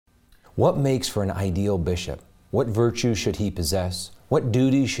What makes for an ideal bishop? What virtues should he possess? What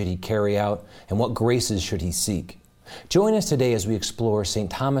duties should he carry out? And what graces should he seek? Join us today as we explore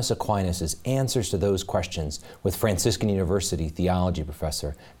St. Thomas Aquinas' answers to those questions with Franciscan University Theology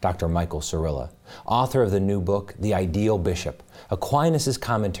professor Dr. Michael Sirilla, author of the new book, The Ideal Bishop, Aquinas'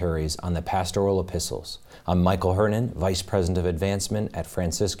 Commentaries on the Pastoral Epistles. I'm Michael Hernon, Vice President of Advancement at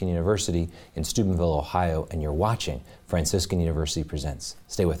Franciscan University in Steubenville, Ohio, and you're watching Franciscan University Presents.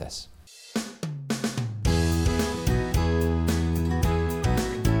 Stay with us.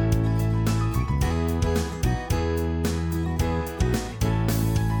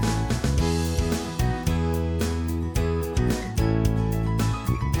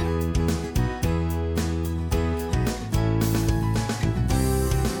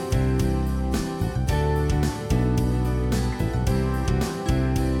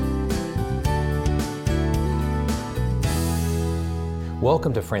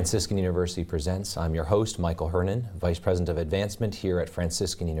 Welcome to Franciscan University Presents. I'm your host, Michael Hernon, Vice President of Advancement here at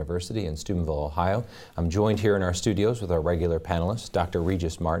Franciscan University in Steubenville, Ohio. I'm joined here in our studios with our regular panelists, Dr.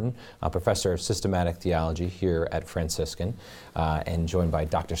 Regis Martin, a Professor of Systematic Theology here at Franciscan, and joined by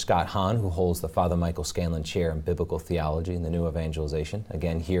Dr. Scott Hahn, who holds the Father Michael Scanlon Chair in Biblical Theology and the New Evangelization,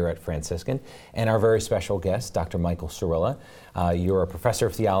 again here at Franciscan, and our very special guest, Dr. Michael Sirilla. You're a Professor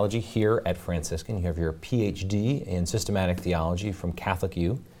of Theology here at Franciscan. You have your PhD in Systematic Theology from Catholic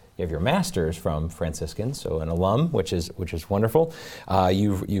U. You have your Master's from Franciscan, so an alum, which is wonderful.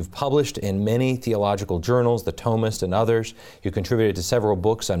 You've published in many theological journals, The Thomist and others. You contributed to several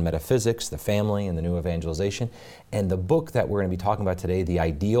books on metaphysics, the family, and the New Evangelization. And the book that we're going to be talking about today, The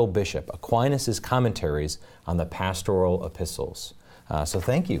Ideal Bishop, Aquinas' Commentaries on the Pastoral Epistles. So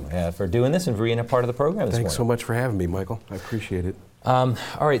thank you for doing this and for being a part of the program this morning. Thanks so much for having me, Michael. I appreciate it. All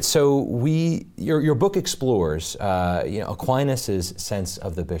right, so your book explores Aquinas' sense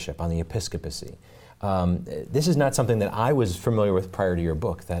of the bishop on the episcopacy. This is not something that I was familiar with prior to your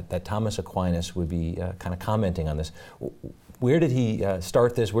book, that Thomas Aquinas would be kind of commenting on this. Where did he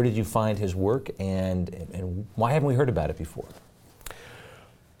start this? Where did you find his work? And why haven't we heard about it before?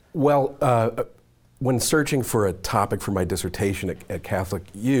 Well, when searching for a topic for my dissertation at Catholic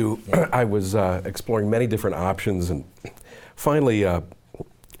U, I was exploring many different options, and finally a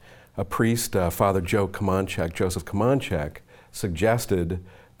priest, Father Joseph Kamanchak, suggested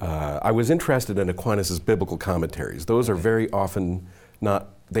I was interested in Aquinas' biblical commentaries. Those are very often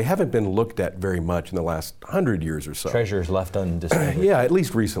they haven't been looked at very much in the last 100 years or so. Treasures left undiscovered. Yeah, at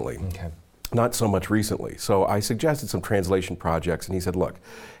least recently. Okay. Not so much recently. So I suggested some translation projects, and he said, look,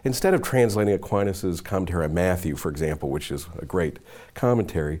 instead of translating Aquinas' commentary on Matthew, for example, which is a great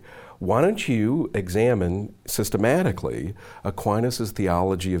commentary, why don't you examine systematically Aquinas'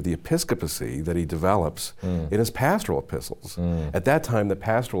 theology of the episcopacy that he develops in his Pastoral Epistles. At that time, the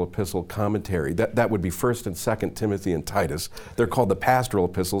Pastoral Epistle commentary, that would be 1st and 2nd Timothy and Titus. They're called the Pastoral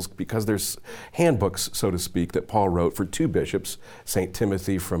Epistles because there's handbooks, so to speak, that Paul wrote for two bishops, St.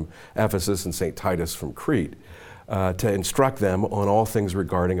 Timothy from Ephesus and St. Titus from Crete, to instruct them on all things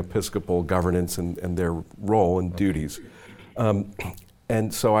regarding episcopal governance and their role and duties.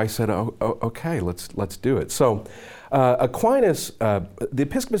 And so I said, okay, let's do it. So Aquinas, the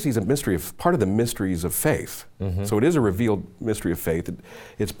episcopacy is part of the mysteries of faith. Mm-hmm. So it is a revealed mystery of faith.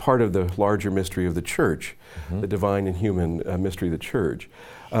 It's part of the larger mystery of the church, the divine and human mystery of the church.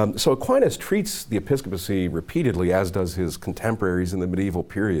 So Aquinas treats the episcopacy repeatedly, as does his contemporaries in the medieval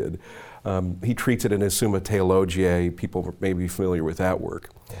period. He treats it in his Summa Theologiae. People may be familiar with that work.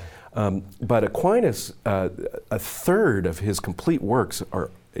 But Aquinas, a third of his complete works of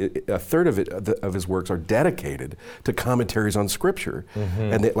his works are dedicated to commentaries on Scripture,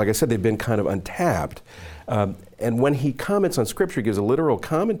 and like I said, they've been kind of untapped. And when he comments on Scripture, he gives a literal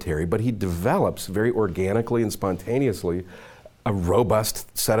commentary, but he develops very organically and spontaneously a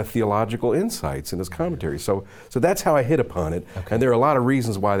robust set of theological insights in his commentary. So that's how I hit upon it. Okay. And there are a lot of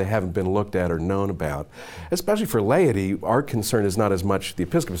reasons why they haven't been looked at or known about. Especially for laity, our concern is not as much the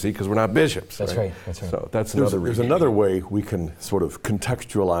episcopacy because we're not bishops. That's right. That's right. So that's another reason. There's another way we can sort of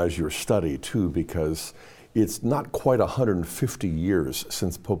contextualize your study too, because it's not quite 150 years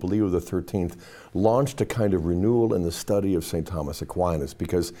since Pope Leo XIII launched a kind of renewal in the study of St. Thomas Aquinas,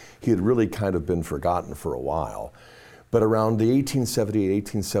 because he had really kind of been forgotten for a while. But around the 1878,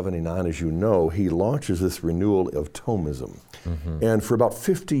 1879, as you know, he launches this renewal of Thomism. And for about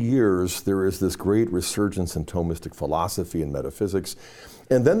 50 years, there is this great resurgence in Thomistic philosophy and metaphysics.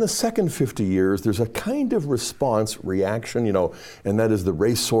 And then the second 50 years, there's a kind of reaction, and that is the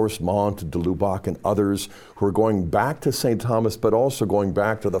ressourcement de Lubac and others who are going back to St. Thomas, but also going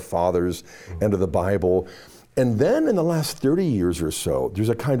back to the Fathers and to the Bible. And then in the last 30 years or so, there's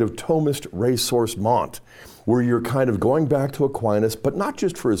a kind of Thomist ressourcement, where you're kind of going back to Aquinas, but not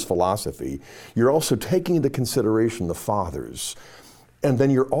just for his philosophy. You're also taking into consideration the fathers. And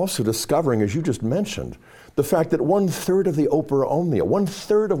then you're also discovering, as you just mentioned, the fact that 1/3 of the Opera Omnia,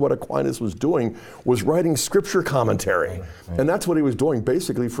 1/3 of what Aquinas was doing was writing scripture commentary. Right. And that's what he was doing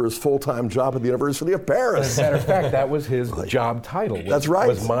basically for his full-time job at the University of Paris. As a matter of fact, that was his job title. That's right.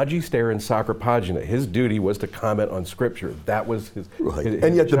 Was Magister and Sacropagina. His duty was to comment on scripture. That was his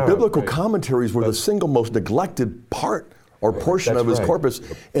And yet job, the biblical commentaries were the single most neglected part or portion of his corpus.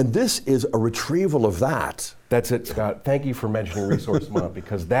 And this is a retrieval of that. That's it, Scott. Thank you for mentioning ressourcement,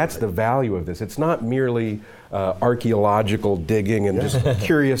 because that's the value of this. It's not merely archaeological digging and just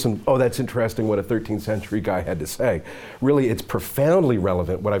curious and, oh, that's interesting what a 13th century guy had to say. Really, it's profoundly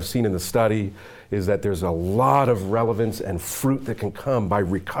relevant. What I've seen in the study is that there's a lot of relevance and fruit that can come by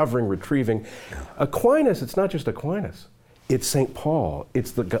recovering, retrieving. Aquinas, it's not just Aquinas. It's St. Paul.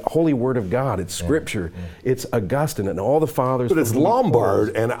 It's the Holy Word of God. It's Scripture. It's Augustine and all the fathers. But it's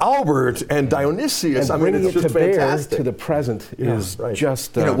Lombard and Albert and Dionysius. And bringing it to bear to the present is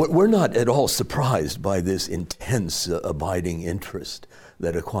just... we're not at all surprised by this intense abiding interest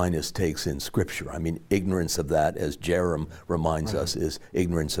that Aquinas takes in Scripture. I mean, ignorance of that, as Jerome reminds us, is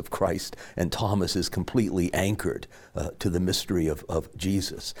ignorance of Christ, and Thomas is completely anchored to the mystery of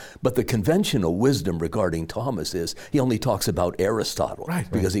Jesus. But the conventional wisdom regarding Thomas is he only talks about Aristotle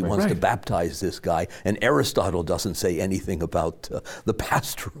because he wants to baptize this guy, and Aristotle doesn't say anything about the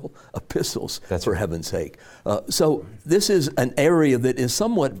Pastoral Epistles, for heaven's sake. So this is an area that is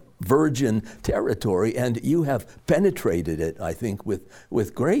somewhat virgin territory, and you have penetrated it, I think,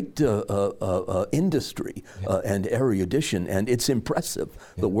 with great industry and erudition, and it's impressive,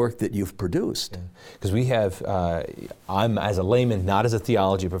 the work that you've produced. Because we have, I'm as a layman, not as a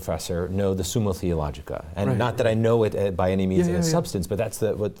theology professor, know the Summa Theologica, and not that I know it by any means in its substance, but that's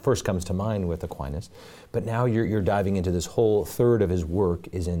what first comes to mind with Aquinas. But now you're diving into this whole third of his work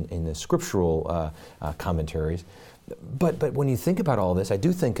is in the scriptural commentaries. But when you think about all this, I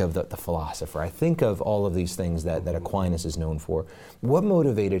do think of the philosopher. I think of all of these things that Aquinas is known for. What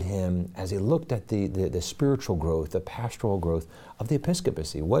motivated him as he looked at the spiritual growth, the pastoral growth of the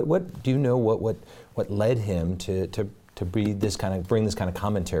episcopacy? What do you know? What led him to bring this kind of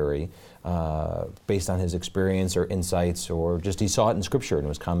commentary based on his experience or insights, or just he saw it in Scripture and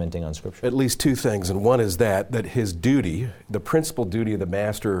was commenting on Scripture? At least two things, and one is that his duty, the principal duty of the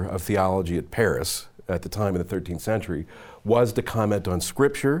master of theology at Paris at the time in the 13th century, was to comment on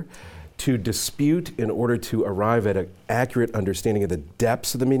Scripture, to dispute in order to arrive at an accurate understanding of the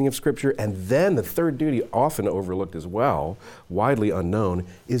depths of the meaning of Scripture. And then the third duty, often overlooked as well, widely unknown,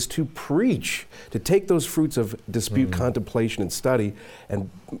 is to preach, to take those fruits of dispute, contemplation, and study, and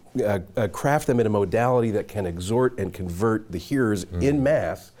craft them in a modality that can exhort and convert the hearers in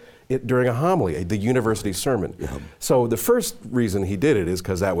mass during a homily, the university sermon. So the first reason he did it is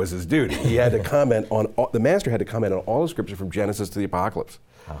because that was his duty. He had to comment on, the master had to comment on all the Scripture from Genesis to the Apocalypse.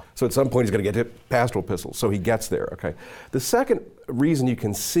 So at some point he's going to get to Pastoral Epistles, so he gets there, okay. The second reason you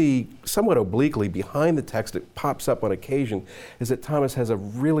can see somewhat obliquely behind the text, it pops up on occasion, is that Thomas has a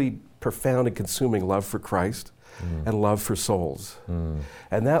really profound and consuming love for Christ and love for souls.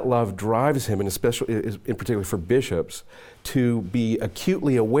 And that love drives him, and especially in particular for bishops, to be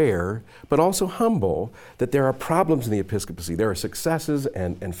acutely aware, but also humble, that there are problems in the episcopacy. There are successes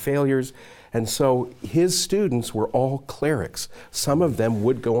and failures. And so his students were all clerics. Some of them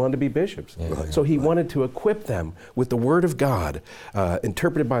would go on to be bishops. So he wanted to equip them with the Word of God,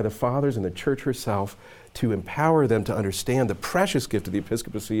 interpreted by the fathers and the church herself, to empower them to understand the precious gift of the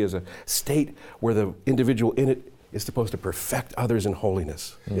episcopacy as a state where the individual in it is supposed to perfect others in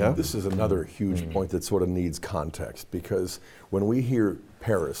holiness. This is another huge point that sort of needs context, because when we hear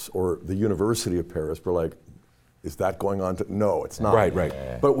Paris or the University of Paris, we're like, is that going on to? No, it's not. Right.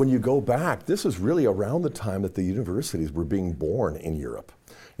 But when you go back, this is really around the time that the universities were being born in Europe.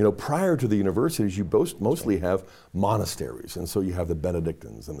 You know, prior to the universities, you mostly have monasteries, and so you have the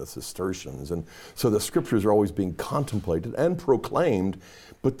Benedictines and the Cistercians, and so the Scriptures are always being contemplated and proclaimed.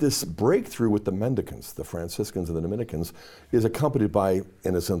 But this breakthrough with the mendicants, the Franciscans and the Dominicans, is accompanied by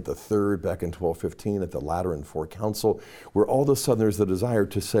Innocent III back in 1215 at the Lateran IV Council, where all of a sudden there's the desire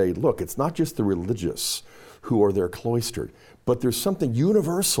to say, look, it's not just the religious who are there cloistered, but there's something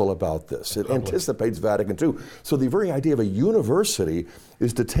universal about this. It anticipates Vatican II. So the very idea of a university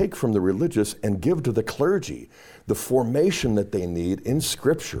is to take from the religious and give to the clergy the formation that they need in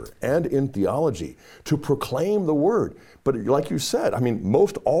Scripture and in theology to proclaim the Word. But like you said, I mean,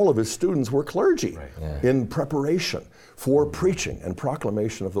 most all of his students were clergy in preparation for preaching and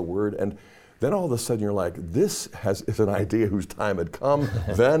proclamation of the Word. And then all of a sudden you're like, this is an idea whose time had come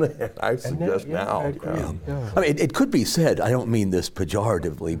then, I suggest now. I agree. I mean, it could be said, I don't mean this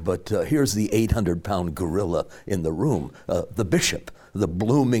pejoratively, but here's the 800-pound gorilla in the room, the bishop, the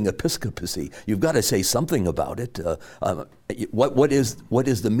blooming episcopacy. You've got to say something about it. What is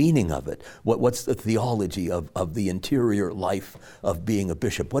the meaning of it? What's the theology of the interior life of being a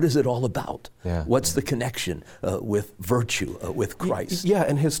bishop? What is it all about? Yeah. What's the connection with virtue, with Christ? Yeah,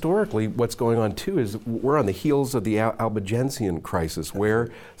 and historically what's going on too is we're on the heels of the Albigensian crisis, where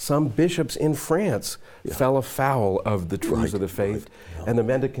some bishops in France fell afoul of the truths of the faith, and the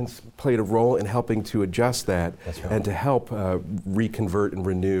mendicants played a role in helping to adjust that and to help reconvert and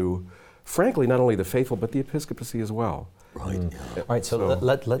renew, frankly, not only the faithful, but the episcopacy as well. Right. All right, so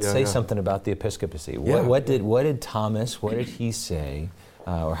let's say something about the episcopacy. What did Thomas, what did he say,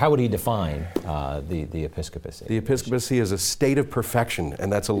 or how would he define the episcopacy? The episcopacy is a state of perfection, and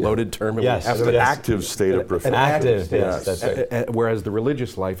that's a loaded term. Yes. As an active state of perfection. An active, yes, that's right. Whereas the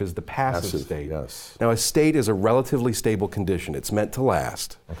religious life is the passive state. Yes. Now, a state is a relatively stable condition. It's meant to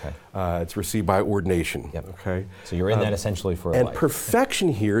last. Okay. It's received by ordination. Yep. Okay. So you're in that essentially for a And life. perfection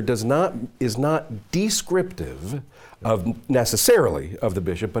here is not descriptive of necessarily of the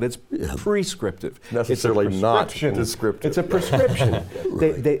bishop, but it's prescriptive. Necessarily it's a not prescription. descriptive. It's a prescription.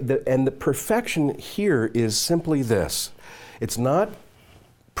 And the perfection here is simply this. It's not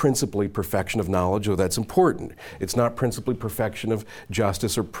principally perfection of knowledge, though that's important. It's not principally perfection of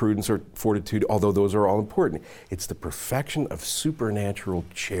justice or prudence or fortitude, although those are all important. It's the perfection of supernatural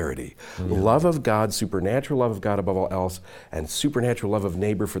charity. Love of God, supernatural love of God above all else, and supernatural love of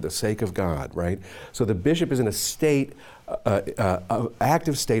neighbor for the sake of God, right? So the bishop is in a state,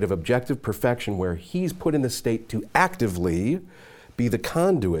 active state of objective perfection, where he's put in the state to actively be the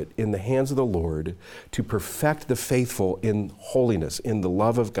conduit in the hands of the Lord to perfect the faithful in holiness, in the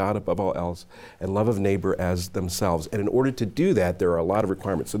love of God above all else, and love of neighbor as themselves. And in order to do that, there are a lot of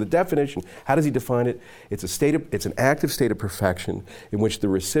requirements. So the definition, how does he define it? It's an active state of perfection in which the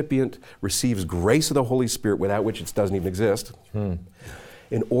recipient receives grace of the Holy Spirit, without which it doesn't even exist,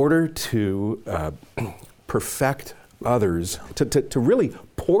 in order to perfect others, to really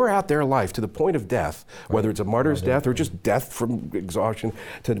pour out their life to the point of death, whether it's a martyr's death or just death from exhaustion,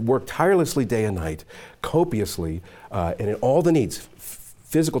 to work tirelessly day and night, copiously, and in all the needs,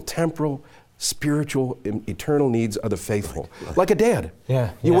 physical, temporal, spiritual, eternal needs of the faithful. Like a dad.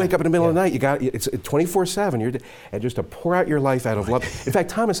 You wake up in the middle of the night, it's 24/7, and just to pour out your life out of love. In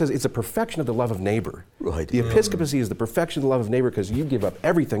fact, Thomas says it's a perfection of the love of neighbor. Right. The episcopacy is the perfection of the love of neighbor because you give up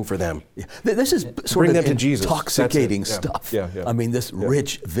everything for them. This is sort Bring of them to Jesus. intoxicating That's it. stuff. Yeah. I mean, this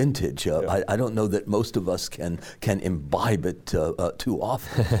rich vintage. I don't know that most of us can imbibe it too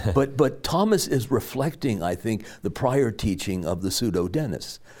often. But Thomas is reflecting, I think, the prior teaching of the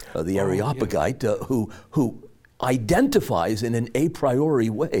pseudo-Denis, the Areopagite, who identifies in an a priori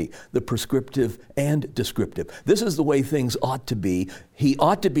way the prescriptive and descriptive. This is the way things ought to be. He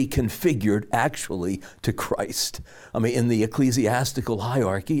ought to be configured actually to Christ. I mean, in the ecclesiastical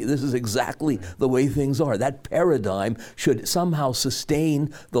hierarchy, this is exactly the way things are. That paradigm should somehow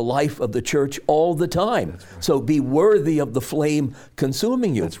sustain the life of the church all the time. Right. So be worthy of the flame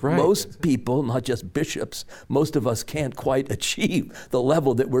consuming you. That's right. Most people, not just bishops, most of us can't quite achieve the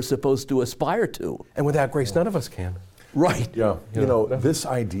level that we're supposed to aspire to. And without grace, none of us can. Right. Yeah, this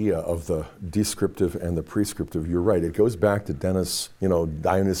idea of the descriptive and the prescriptive, you're right, it goes back to Denis,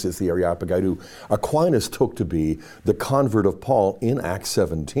 Dionysius the Areopagite, who Aquinas took to be the convert of Paul in Acts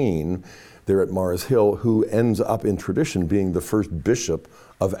 17, there at Mars Hill, who ends up in tradition being the first bishop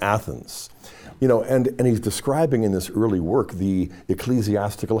of Athens. And he's describing in this early work the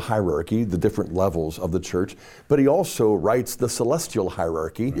ecclesiastical hierarchy, the different levels of the church, but he also writes the celestial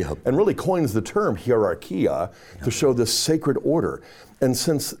hierarchy and really coins the term hierarchia to show this sacred order. And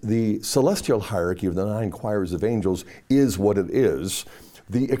since the celestial hierarchy of the 9 choirs of angels is what it is,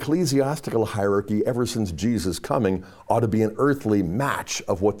 the ecclesiastical hierarchy, ever since Jesus' coming, ought to be an earthly match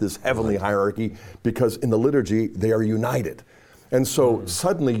of what this heavenly hierarchy, because in the liturgy they are united. And so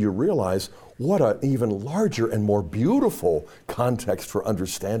suddenly you realize, what an even larger and more beautiful context for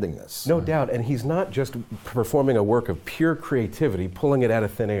understanding this. No doubt, and he's not just performing a work of pure creativity, pulling it out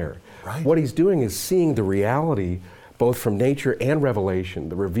of thin air. Right. What he's doing is seeing the reality, both from nature and revelation,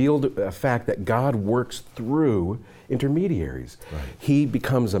 the revealed fact that God works through intermediaries. Right. He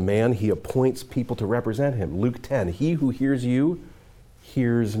becomes a man, he appoints people to represent him. Luke 10, he who hears you,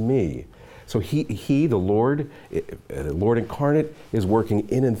 hears me. So he, the Lord incarnate, is working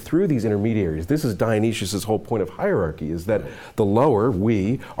in and through these intermediaries. This is Dionysius' whole point of hierarchy, is that the lower,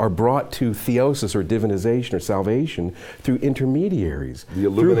 we, are brought to theosis or divinization or salvation through intermediaries, the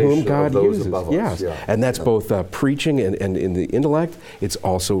illumination through whom God of those uses. above us. Yes, Yeah. and that's both preaching and in the intellect. It's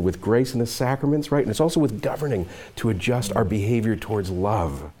also with grace in the sacraments, right? And it's also with governing to adjust our behavior towards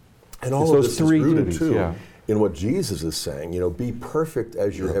love. And all It's of those this three is rooted duties, too yeah. in what Jesus is saying. Be perfect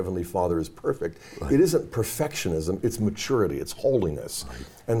as your heavenly Father is perfect. Right. It isn't perfectionism; it's maturity, it's holiness. Right.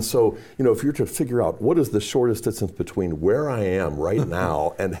 And so, if you're to figure out what is the shortest distance between where I am right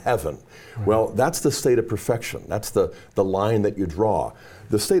now and heaven, well, that's the state of perfection. That's the line that you draw.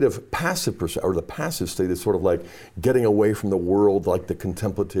 The state of passive state is sort of like getting away from the world, like the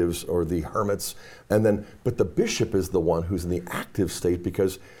contemplatives or the hermits, but the bishop is the one who's in the active state,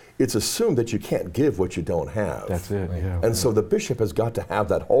 because it's assumed that you can't give what you don't have. That's it, yeah. And so the bishop has got to have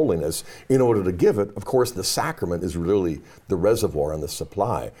that holiness in order to give it. Of course, the sacrament is really the reservoir and the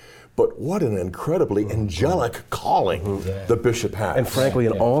supply. But what an incredibly angelic calling the bishop has. And frankly,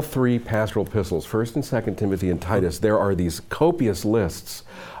 in all three pastoral epistles, 1st and 2nd Timothy and Titus, there are these copious lists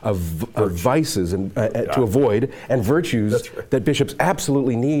of vices and to avoid, and virtues that bishops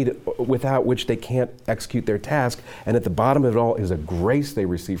absolutely need, without which they can't execute their task. And at the bottom of it all is a grace they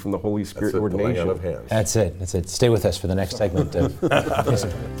receive from the Holy Spirit ordination. Of hands. That's it. Stay with us for the next segment of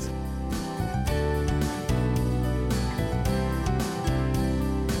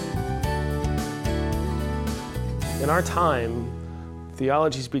In our time,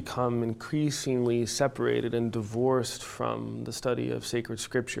 theology's become increasingly separated and divorced from the study of sacred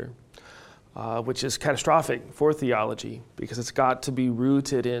scripture, which is catastrophic for theology, because it's got to be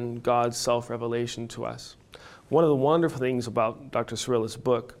rooted in God's self-revelation to us. One of the wonderful things about Dr. Sirilla's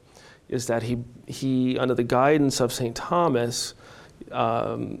book is that he under the guidance of St. Thomas,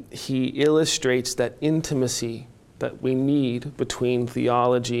 he illustrates that intimacy that we need between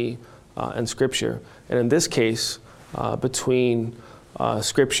theology and scripture, and in this case, between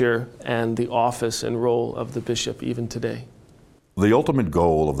scripture and the office and role of the bishop even today. The ultimate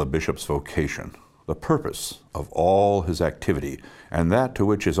goal of the bishop's vocation, the purpose of all his activity, and that to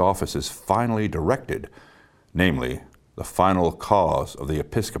which his office is finally directed, namely, the final cause of the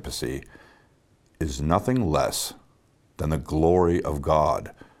episcopacy, is nothing less than the glory of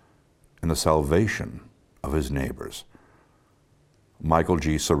God and the salvation of his neighbors. Michael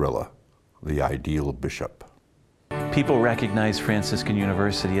G. Sirilla, the ideal bishop. People recognize Franciscan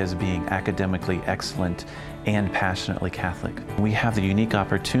University as being academically excellent and passionately Catholic. We have the unique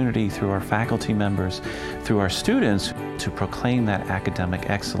opportunity through our faculty members, through our students, to proclaim that academic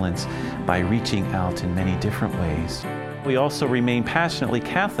excellence by reaching out in many different ways. We also remain passionately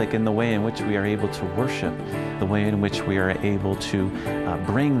Catholic in the way in which we are able to worship, the way in which we are able to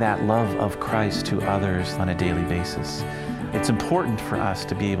bring that love of Christ to others on a daily basis. It's important for us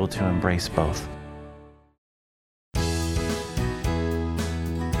to be able to embrace both.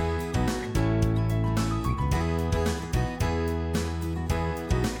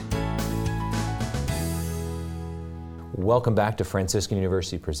 Welcome back to Franciscan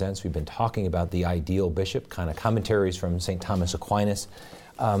University Presents. We've been talking about the ideal bishop, kind of commentaries from St. Thomas Aquinas.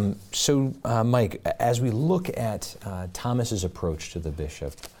 Mike, as we look at Thomas's approach to the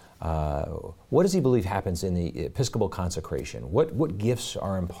bishop, what does he believe happens in the episcopal consecration? What gifts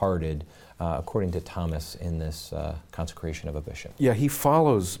are imparted, according to Thomas, in this consecration of a bishop? Yeah, he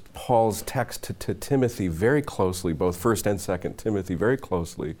follows Paul's text to Timothy very closely, both 1st and 2nd Timothy very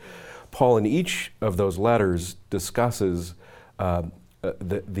closely. Paul, in each of those letters, discusses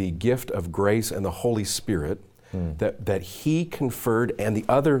the gift of grace and the Holy Spirit that he conferred, and the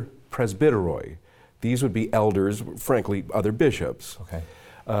other presbyteroi. These would be elders, frankly, other bishops. Okay.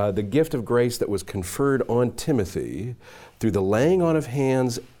 The gift of grace that was conferred on Timothy through the laying on of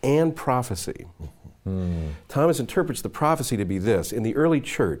hands and prophecy. Thomas interprets the prophecy to be this: in the early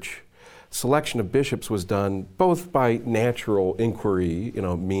church, selection of bishops was done both by natural inquiry,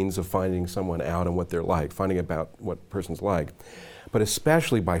 means of finding someone out and what they're like, finding about what a person's like, but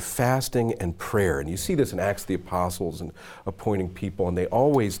especially by fasting and prayer. And you see this in Acts of the Apostles and appointing people, and they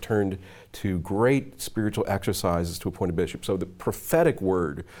always turned to great spiritual exercises to appoint a bishop. So the prophetic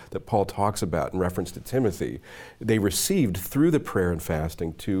word that Paul talks about in reference to Timothy, they received through the prayer and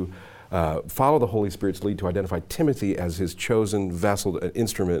fasting to follow the Holy Spirit's lead to identify Timothy as his chosen vessel, an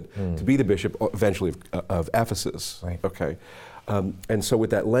instrument to be the bishop eventually of Ephesus. Right. Okay. And so with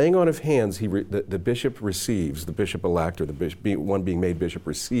that laying on of hands, the bishop receives, the bishop-elect, or the bishop, one being made bishop,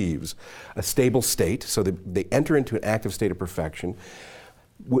 receives a stable state, so they enter into an active state of perfection,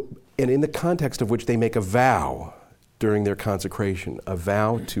 and in the context of which they make a vow during their consecration a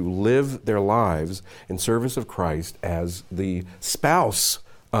vow to live their lives in service of Christ as the spouse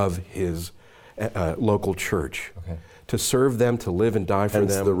of his local church, to serve them, to live and die for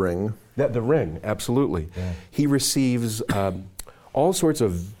Hence them. the ring. The ring, absolutely. Yeah. He receives all sorts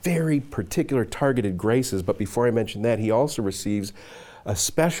of very particular targeted graces, but before I mention that, he also receives a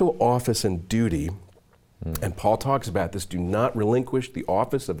special office and duty, and Paul talks about this: do not relinquish the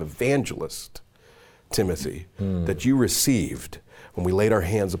office of evangelist, Timothy, that you received when we laid our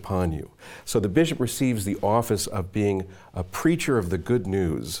hands upon you. So the bishop receives the office of being a preacher of the good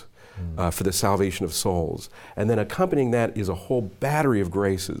news for the salvation of souls. And then accompanying that is a whole battery of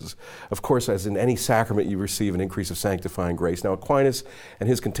graces. Of course, as in any sacrament, you receive an increase of sanctifying grace. Now, Aquinas and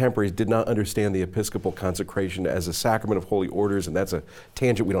his contemporaries did not understand the episcopal consecration as a sacrament of holy orders, and that's a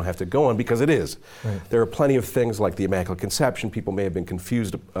tangent we don't have to go on, because it is. Right. There are plenty of things like the Immaculate Conception people may have been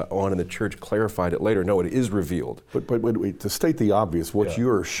confused on, and the Church clarified it later. No, it is revealed. But to state the obvious, what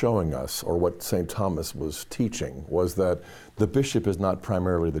you're showing us, or what St. Thomas was teaching, was that the bishop is not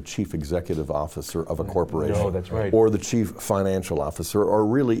primarily the chief executive officer of a corporation. No, that's right. Or the chief financial officer, or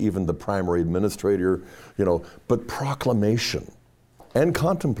really even the primary administrator, but proclamation and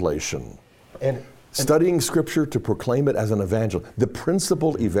contemplation. And studying Scripture to proclaim it as an evangelist, the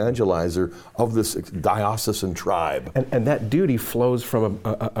principal evangelizer of this diocesan tribe. And that duty flows from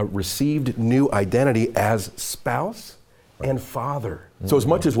a received new identity as spouse and father. So as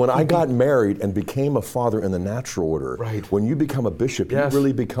much as when I got married and became a father in the natural order, when you become a bishop, you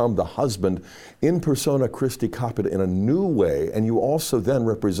really become the husband in persona Christi Capita in a new way, and you also then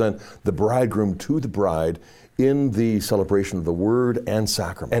represent the bridegroom to the bride in the celebration of the Word and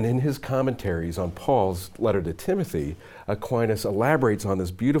Sacrament. And in his commentaries on Paul's letter to Timothy, Aquinas elaborates on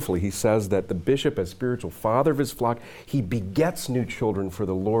this beautifully. He says that the bishop, as spiritual father of his flock, he begets new children for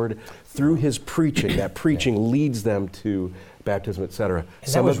the Lord through his preaching. That preaching leads them to baptism, etc.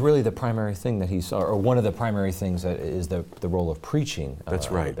 And that was really the primary thing that he saw, or one of the primary things that is the role of preaching. That's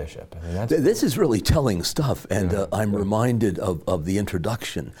right, bishop. I mean, this is really telling stuff, and I'm reminded of the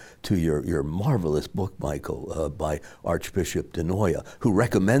introduction to your marvelous book, Michael, by Archbishop de Noia, who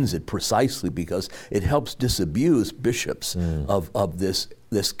recommends it precisely because it helps disabuse bishops of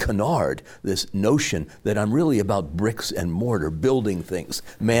this canard, this notion that I'm really about bricks and mortar, building things,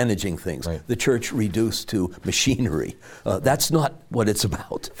 managing things. Right. The church reduced to machinery. That's not what it's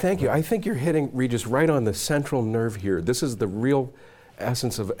about. Thank you. I think you're hitting, Regis, right on the central nerve here. This is the real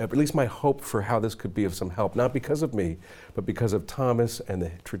essence of, at least my hope for how this could be of some help, not because of me, but because of Thomas and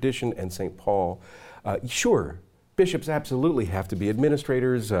the tradition and St. Paul. Sure, bishops absolutely have to be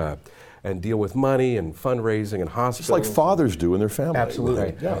administrators, and deal with money and fundraising and hospitals. Just like fathers do in their family. Absolutely.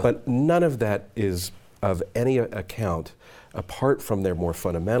 Right. Yeah. But none of that is of any account apart from their more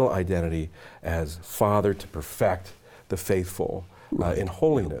fundamental identity as father to perfect the faithful in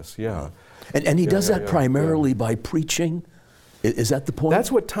holiness. Yeah. And he does that primarily by preaching? Is that the point?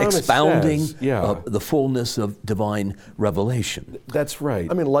 That's what Thomas Expounding says. The fullness of divine revelation. That's right.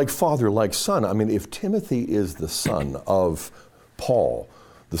 I mean, like father, like son. I mean, if Timothy is the son of Paul,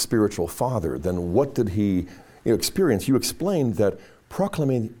 the spiritual father, then what did he experience? You explained that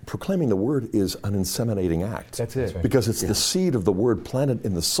proclaiming the word is an inseminating act. That's it. Right. Because it's the seed of the word planted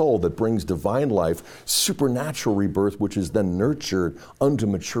in the soul that brings divine life, supernatural rebirth, which is then nurtured unto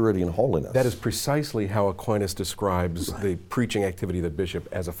maturity and holiness. That is precisely how Aquinas describes the preaching activity of the bishop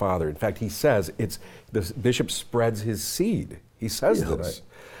as a father. In fact, he says the bishop spreads his seed. He says this.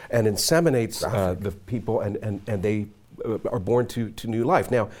 And inseminates the people, and they are born to new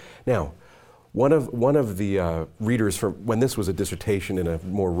life. Now, one of the readers from when this was a dissertation in a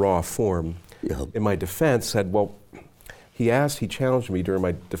more raw form, in my defense, said, "Well, he challenged me during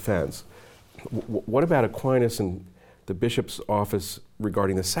my defense. What about Aquinas and the bishop's office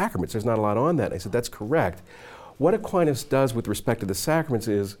regarding the sacraments? There's not a lot on that." And I said, "That's correct. What Aquinas does with respect to the sacraments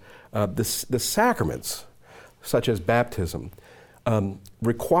is the sacraments, such as baptism."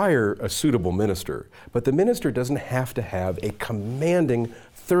 Require a suitable minister, but the minister doesn't have to have a commanding,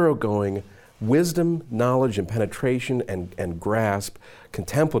 thoroughgoing wisdom, knowledge, and penetration and grasp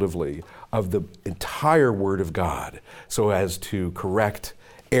contemplatively of the entire Word of God, so as to correct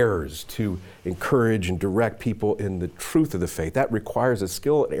errors, to encourage and direct people in the truth of the faith. That requires a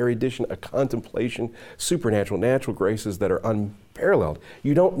skill, an erudition, a contemplation, supernatural, natural graces that are unparalleled.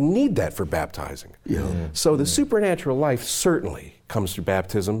 You don't need that for baptizing. So the supernatural life certainly comes through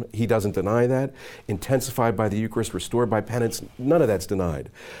baptism. He doesn't deny that. Intensified by the Eucharist, restored by penance, none of that's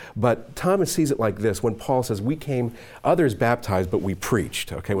denied. But Thomas sees it like this. When Paul says, we came, others baptized, but we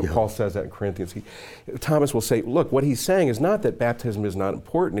preached. Okay, when Paul says that in Corinthians, Thomas will say, look, what he's saying is not that baptism is not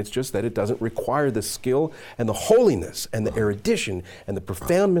important, it's just that it doesn't require the skill and the holiness and the erudition and the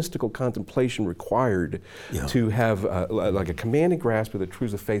profound mystical contemplation required to have like a commanding grasp of the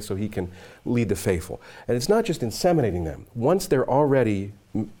truths of faith so he can lead the faithful. And it's not just inseminating them. Once they're already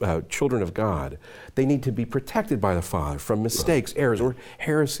children of God, they need to be protected by the Father from mistakes, errors, or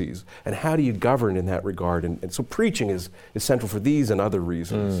heresies. And how do you govern in that regard? And so preaching is central for these and other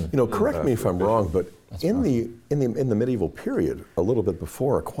reasons. You know, correct me if I'm wrong, but in the medieval period, a little bit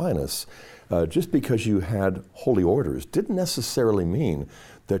before Aquinas, just because you had holy orders didn't necessarily mean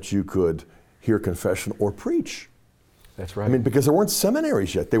that you could hear confession or preach. That's right. I mean, because there weren't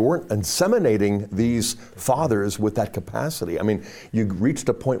seminaries yet. They weren't inseminating these fathers with that capacity. I mean, you reached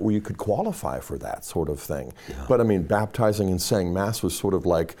a point where you could qualify for that sort of thing. But I mean, baptizing and saying Mass was sort of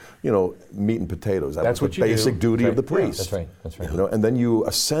like, you know, meat and potatoes. That's what the basic duty of the priest. That's right. That's right. You know, and then you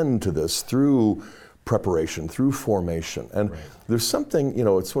ascend to this through preparation, through formation. And there's something, you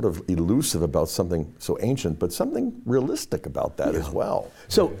know, it's sort of elusive about something so ancient, but something realistic about that as well.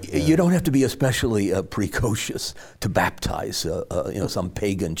 So you don't have to be especially precocious to baptize you know, some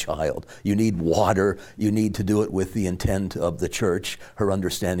pagan child. You need water. You need to do it with the intent of the church, her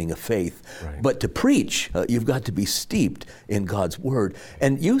understanding of faith. But to preach, you've got to be steeped in God's word.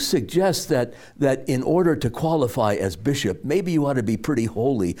 And you suggest that in order to qualify as bishop, maybe you ought to be pretty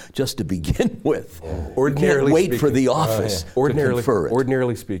holy just to begin with. Ordinarily you can't wait speaking, for the office to confer it.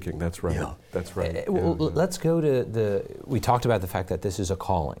 Ordinarily speaking, that's right. That's right. Well, let's go to we talked about the fact that this is a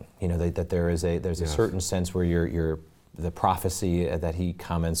calling. You know, that there's a certain sense where you're the prophecy that he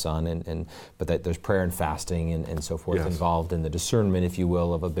comments on, but that there's prayer and fasting and so forth involved in the discernment, if you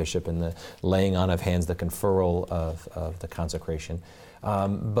will, of a bishop and the laying on of hands, the conferral of the consecration.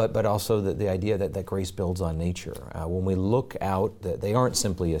 But also the idea that grace builds on nature. When we look out, they aren't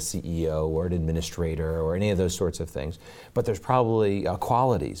simply a CEO or an administrator or any of those sorts of things, but there's probably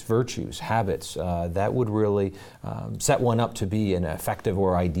qualities, virtues, habits that would really set one up to be an effective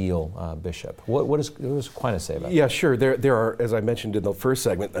or ideal bishop. What does Aquinas say about that? Yeah, sure. There are, as I mentioned in the first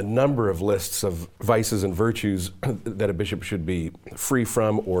segment, a number of lists of vices and virtues that a bishop should be free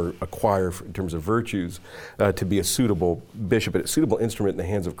from or acquire in terms of virtues to be a suitable bishop, a suitable instrument in the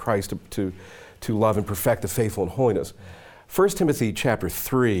hands of Christ to love and perfect the faithful in holiness. 1 Timothy chapter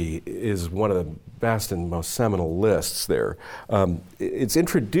 3 is one of the best and most seminal lists there. It's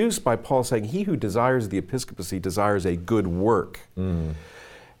introduced by Paul saying, he who desires the episcopacy desires a good work.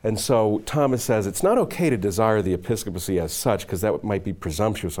 And so Thomas says it's not okay to desire the episcopacy as such, because that might be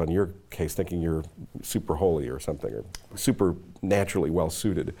presumptuous on your case, thinking you're super holy or something, or super naturally well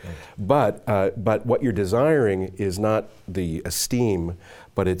suited. But what you're desiring is not the esteem,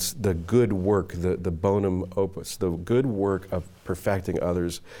 but it's the good work, the bonum opus, the good work of perfecting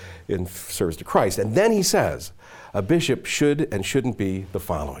others in service to Christ. And then he says, a bishop should and shouldn't be the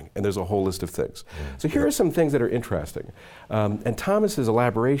following. And there's a whole list of things. So here are some things that are interesting. And Thomas's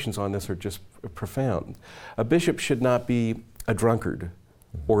elaborations on this are just profound. A bishop should not be a drunkard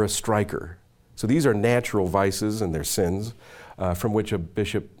or a striker. So these are natural vices and they're sins from which a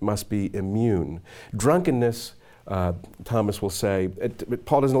bishop must be immune. Drunkenness, Thomas will say,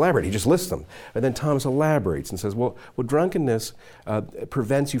 Paul doesn't elaborate, he just lists them. And then Thomas elaborates and says, well drunkenness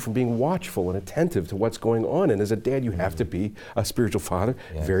prevents you from being watchful and attentive to what's going on. And as a dad, you have to be a spiritual father,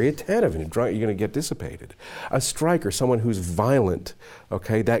 very attentive. And you're going to get dissipated. A striker, someone who's violent,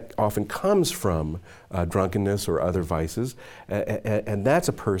 okay, that often comes from drunkenness or other vices. And that's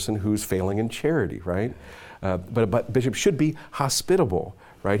a person who's failing in charity, right? But a bishop should be hospitable.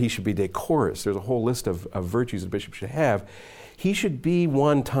 Right? He should be decorous. There's a whole list of virtues a bishop should have. He should be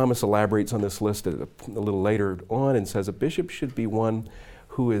one, Thomas elaborates on this list a little later on and says a bishop should be one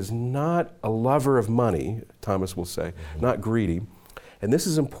who is not a lover of money, Thomas will say, not greedy. And this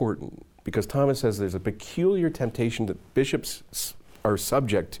is important because Thomas says there's a peculiar temptation that bishops are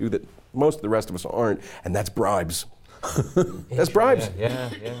subject to that most of the rest of us aren't, and that's bribes. That's bribes.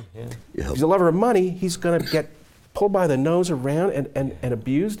 If he's a lover of money, he's going to get pulled by the nose around and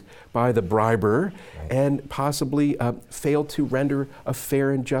abused by the briber and possibly fail to render a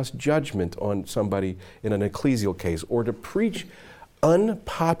fair and just judgment on somebody in an ecclesial case or to preach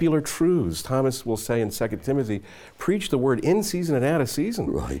unpopular truths. Thomas will say in 2 Timothy, preach the word in season and out of season.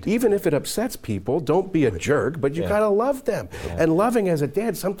 Right. Even if it upsets people, don't be a jerk, but you gotta love them. And loving as a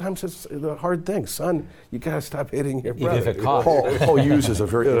dad, sometimes it's the hard thing. Son, you gotta stop hitting your brother. Even if it costs. Paul uses a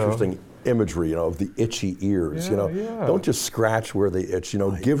very interesting imagery, of the itchy ears. Don't just scratch where they itch.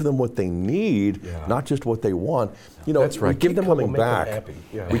 Give them what they need, not just what they want. That's right. Give them coming back.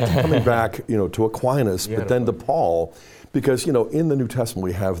 We keep coming back, to Aquinas, but then to Paul. Because, in the New Testament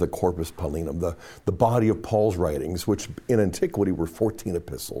we have the Corpus Paulinum, the body of Paul's writings, which in antiquity were 14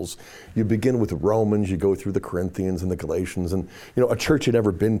 epistles. You begin with Romans, you go through the Corinthians and the Galatians, and, a church had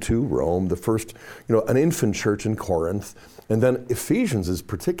never been to, Rome, the first, an infant church in Corinth, and then Ephesians is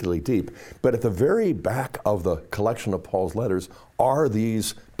particularly deep. But at the very back of the collection of Paul's letters are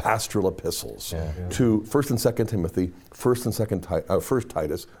these pastoral epistles to 1st and 2nd Timothy, 1st and 2nd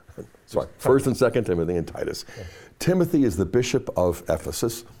Timothy and Titus. Timothy is the bishop of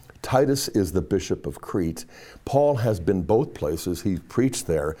Ephesus. Titus is the bishop of Crete. Paul has been both places. He preached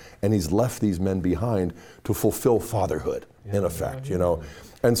there, and he's left these men behind to fulfill fatherhood, in effect,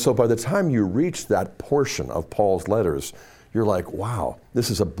 And so by the time you reach that portion of Paul's letters, you're like, wow, this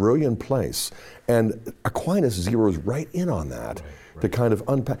is a brilliant place. And Aquinas zeroes right in on that to kind of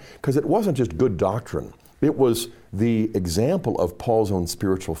unpack, because it wasn't just good doctrine. It was the example of Paul's own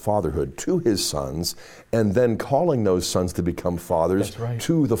spiritual fatherhood to his sons, and then calling those sons to become fathers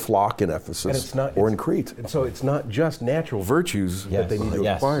to the flock in Ephesus or in Crete. And so it's not just natural virtues that they need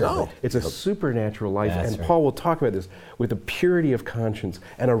to acquire. No. It's a supernatural life, and Paul will talk about this with a purity of conscience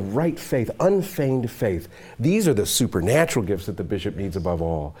and a right faith, unfeigned faith. These are the supernatural gifts that the bishop needs above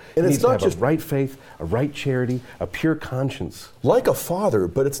all. And he it's needs not to have just a right faith, a right charity, a pure conscience. Like a father,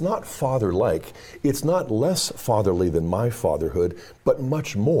 but it's not father-like. It's not less fatherly than my fatherhood, but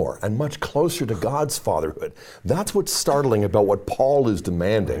much more and much closer to God's fatherhood. That's what's startling about what Paul is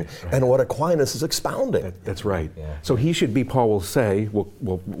demanding and what Aquinas is expounding. That's right. Yeah. So he should be, Paul will say,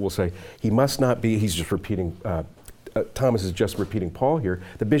 we'll say, he must not be, he's just repeating, Thomas is just repeating Paul here,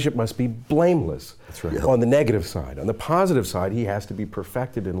 the bishop must be blameless. That's right. On the negative side. On the positive side, he has to be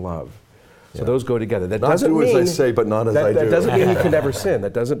perfected in love. So those go together. That not doesn't do mean, as I say, but not as I do. That doesn't mean he can never sin.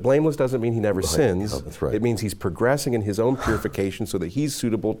 Blameless doesn't mean he never sins. Oh, that's right. It means he's progressing in his own purification so that he's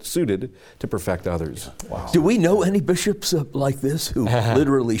suited to perfect others. Wow. Do we know any bishops like this who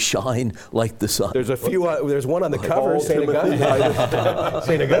literally shine like the sun? There's a few. There's one on the cover, St.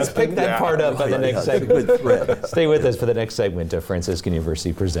 Augustine. Let's pick that part up on the next segment. Stay with us for the next segment of Franciscan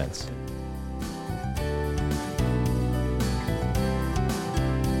University Presents.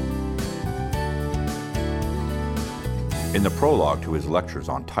 In the prologue to his lectures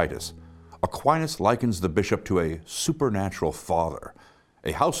on Titus, Aquinas likens the bishop to a supernatural father,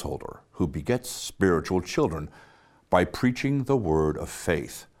 a householder who begets spiritual children by preaching the word of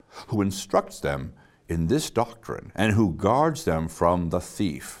faith, who instructs them in this doctrine and who guards them from the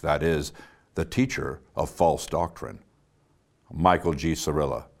thief, that is, the teacher of false doctrine. Michael G.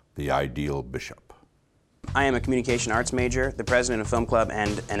 Sirilla, the ideal bishop. I am a communication arts major, the president of Film Club,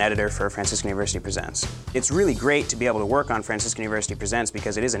 and an editor for Franciscan University Presents. It's really great to be able to work on Franciscan University Presents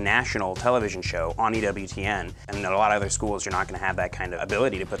because it is a national television show on EWTN, and in a lot of other schools you're not going to have that kind of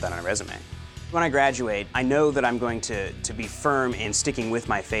ability to put that on a resume. When I graduate, I know that I'm going to be firm in sticking with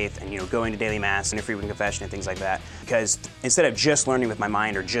my faith and going to daily mass and a frequent confession and things like that, because instead of just learning with my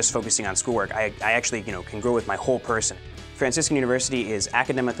mind or just focusing on schoolwork, I actually can grow with my whole person. Franciscan University is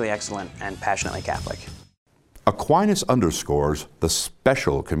academically excellent and passionately Catholic. Aquinas underscores the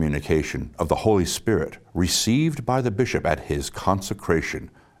special communication of the Holy Spirit received by the bishop at his consecration,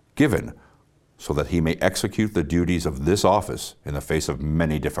 given so that he may execute the duties of this office in the face of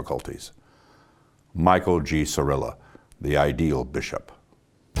many difficulties. Michael G. Sirilla, the ideal bishop.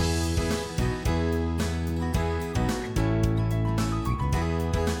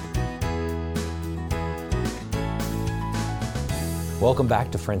 Welcome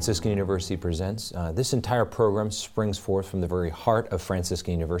back to Franciscan University Presents. This entire program springs forth from the very heart of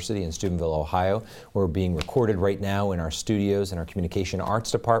Franciscan University in Steubenville, Ohio. We're being recorded right now in our studios in our Communication Arts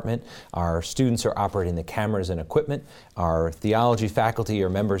Department. Our students are operating the cameras and equipment. Our theology faculty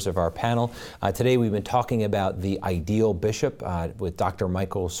are members of our panel. Today we've been talking about the ideal bishop with Dr.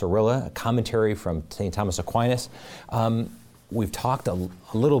 Michael Sirilla, a commentary from St. Thomas Aquinas. We've talked a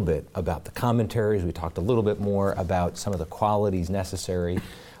little bit about the commentaries. We talked a little bit more about some of the qualities necessary.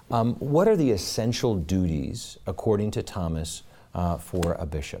 What are the essential duties, according to Thomas, for a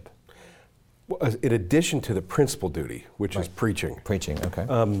bishop? Well, in addition to the principal duty, which is preaching. Preaching, okay.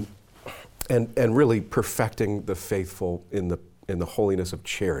 And really perfecting the faithful in the holiness of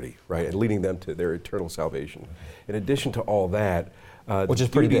charity, right, and leading them to their eternal salvation. In addition to all that, which is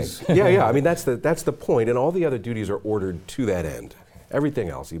pretty big. Yeah. I mean, that's the point, and all the other duties are ordered to that end. everything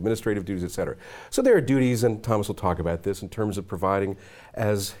else, the administrative duties, etc. So there are duties, and Thomas will talk about this, in terms of providing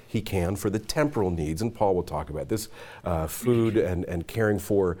as he can for the temporal needs, and Paul will talk about this, food and caring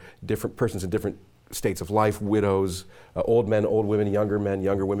for different persons in different states of life, widows, old men, old women, younger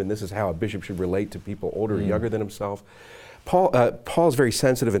women. This is how a bishop should relate to people older or younger than himself. Paul is very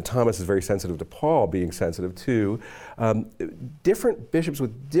sensitive, and Thomas is very sensitive to Paul being sensitive too. Different bishops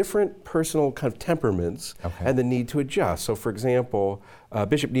with different personal kind of temperaments and the need to adjust. So, for example, a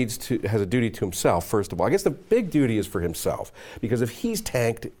bishop has a duty to himself, first of all. I guess the big duty is for himself, because if he's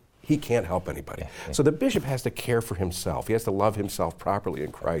tanked, he can't help anybody. So the bishop has to care for himself. He has to love himself properly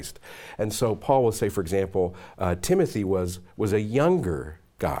in Christ. And so Paul will say, for example, Timothy was a younger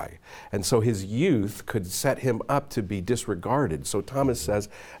guy, and so his youth could set him up to be disregarded. So Thomas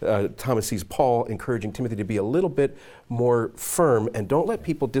sees Paul encouraging Timothy to be a little bit more firm and don't let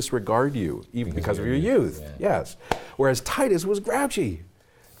people disregard you, even because of your youth. Yes. Whereas Titus was grouchy.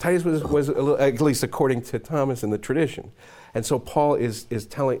 Titus was a little, at least according to Thomas in the tradition. And so Paul is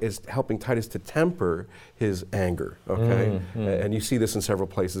helping Titus to temper his anger, and you see this in several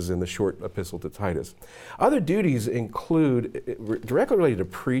places in the short epistle to Titus. Other duties include, directly related to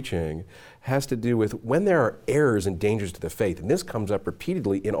preaching, has to do with when there are errors and dangers to the faith, and this comes up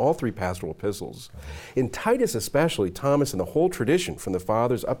repeatedly in all three pastoral epistles. In Titus especially, Thomas and the whole tradition, from the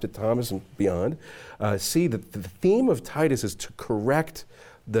fathers up to Thomas and beyond, see that the theme of Titus is to correct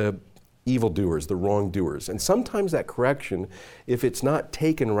the evildoers, the wrongdoers. And sometimes that correction, if it's not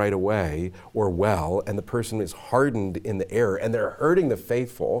taken right away or well, and the person is hardened in the error, and they're hurting the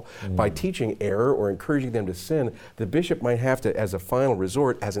faithful by teaching error or encouraging them to sin, the bishop might have to, as a final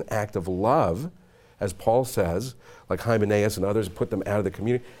resort, as an act of love, as Paul says, like Hymenaeus and others, put them out of the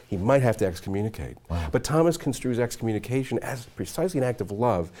community, he might have to excommunicate. But Thomas construes excommunication as precisely an act of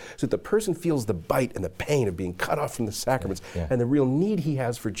love, so that the person feels the bite and the pain of being cut off from the sacraments and the real need he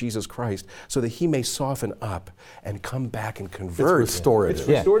has for Jesus Christ, so that he may soften up and come back and convert. It's restorative. It's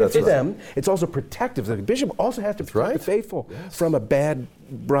restorative to them. It's also protective. The bishop also has to protect the faithful from a bad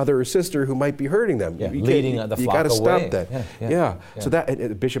brother or sister who might be hurting them. Leading the flock away. You got to stop that. So that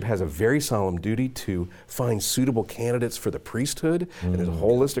the bishop has a very solemn duty to find suitable candidates for the priesthood, and there's a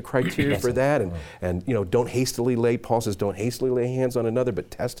whole list of criteria for that. And don't hastily lay. Paul says, don't hastily lay hands on another, but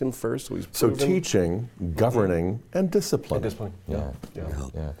test him first. So he's proven. So teaching, governing, and discipline. That's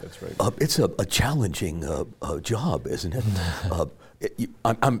right. It's a challenging job, isn't it?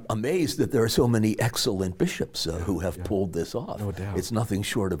 I'm amazed that there are so many excellent bishops who have pulled this off. No doubt. It's nothing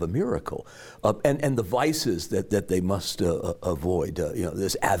short of a miracle. And the vices that they must avoid,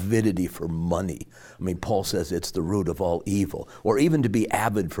 this avidity for money. I mean, Paul says it's the root of all evil. Or even to be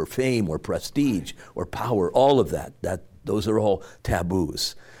avid for fame or prestige or power, all of that those are all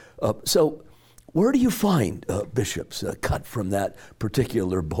taboos. So where do you find bishops cut from that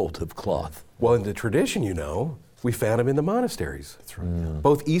particular bolt of cloth? Well, in the tradition, we found them in the monasteries. That's right.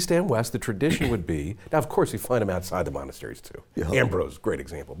 Both East and West, the tradition would be, now of course we find them outside the monasteries too. Ambrose, great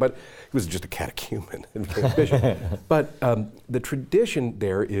example, but he was just a catechumen and became a bishop. But the tradition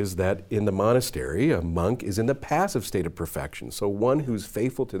there is that in the monastery, a monk is in the passive state of perfection. So one who's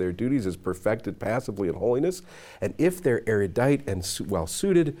faithful to their duties is perfected passively in holiness, and if they're erudite and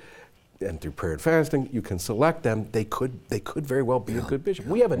well-suited, and through prayer and fasting, you can select them. They could very well be a good bishop.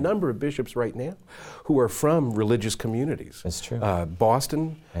 We have a number of bishops right now who are from religious communities. That's true.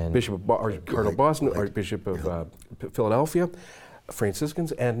 Boston, Cardinal Boston, Archbishop of Philadelphia,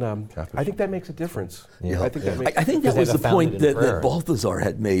 Franciscans, and I think that makes a difference. I think that was the point that Balthasar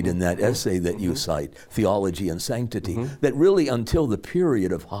had made in that essay that you cite, Theology and Sanctity, that really until the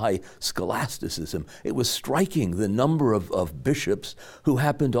period of high scholasticism, it was striking the number of bishops who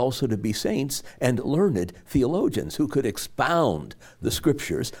happened also to be saints and learned theologians who could expound the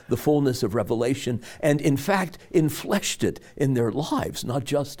scriptures, the fullness of revelation, and in fact infleshed it in their lives, not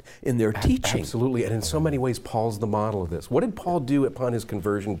just in their teaching. Absolutely, and in so many ways, Paul's the model of this. What did Paul do upon his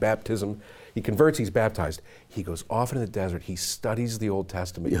conversion, baptism? He converts, he's baptized. He goes off into the desert, he studies the Old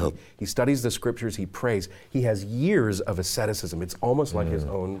Testament, he studies the scriptures, he prays. He has years of asceticism. It's almost like his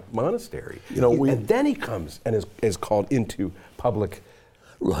own monastery. And then he comes and is called into public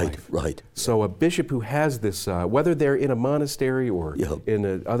life. Right. So a bishop who has this, whether they're in a monastery or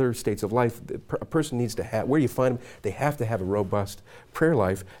in other states of life, a person needs to have, where you find them, they have to have a robust prayer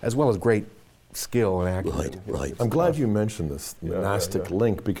life as well as great skill and acumen. Right. I'm glad you mentioned this monastic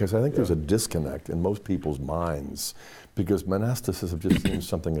link, because I think there's a disconnect in most people's minds, because monasticism just seems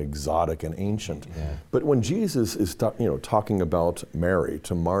something exotic and ancient. But when Jesus is talking about Mary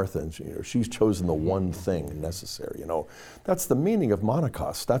to Martha, and she's chosen the one thing necessary, that's the meaning of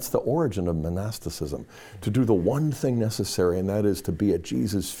monachos. That's the origin of monasticism, to do the one thing necessary, and that is to be at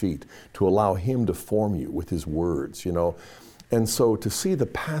Jesus' feet, to allow him to form you with his words, And so to see the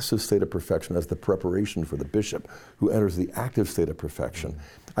passive state of perfection as the preparation for the bishop who enters the active state of perfection,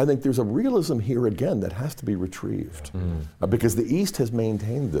 I think there's a realism here again that has to be retrieved, because the East has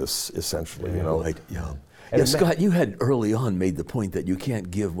maintained this essentially. Right. Yeah, Scott, you had early on made the point that you can't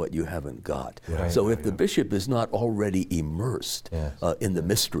give what you haven't got. So if the bishop is not already immersed in the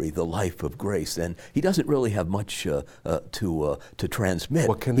mystery, the life of grace, then he doesn't really have much to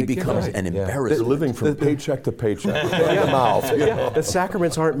transmit. He becomes an embarrassment. They're living from paycheck to paycheck, hand to mouth. The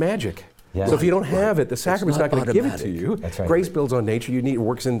sacraments aren't magic. Yeah. So if you don't have it, the sacrament's not going to give it to you. That's right. Grace builds on nature. It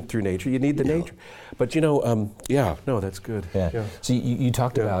works in through nature. You need the nature. But that's good. Yeah. So you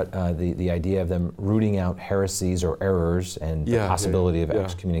talked about the idea of them rooting out heresies or errors and the possibility of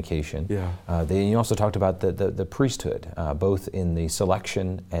excommunication. Then you also talked about the priesthood, both in the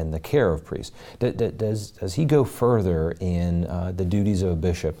selection and the care of priests. Does he go further in the duties of a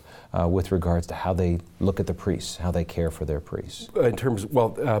bishop with regards to how they look at the priests, how they care for their priests? In terms,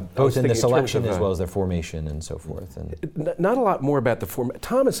 both in the selection as well as their formation and so forth. And not a lot more about the form.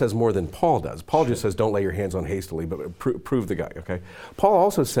 Thomas says more than Paul does. Paul just says, don't lay your hands on hastily, but prove the guy, okay? Paul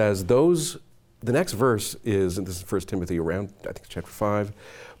also says the next verse is, and this is 1 Timothy around, I think chapter 5,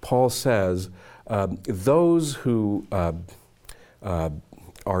 Paul says, those who are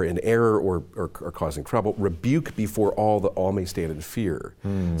in error or are causing trouble, rebuke before all may stand in fear.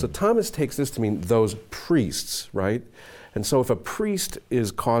 So Thomas takes this to mean those priests, right? And so if a priest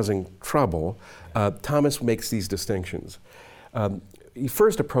is causing trouble, Thomas makes these distinctions. He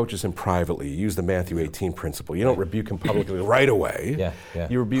first approaches him privately. You use the Matthew 18 principle. You don't rebuke him publicly right away.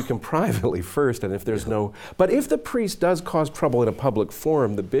 You rebuke him privately first, and if there's but if the priest does cause trouble in a public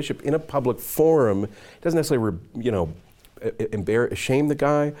forum, the bishop in a public forum doesn't necessarily, shame the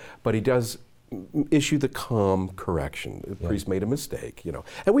guy, but he does issue the calm correction. The priest made a mistake,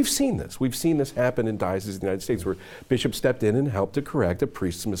 And we've seen this. We've seen this happen in dioceses in the United States where bishops stepped in and helped to correct a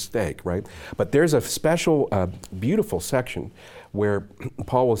priest's mistake, right? But there's a special, beautiful section where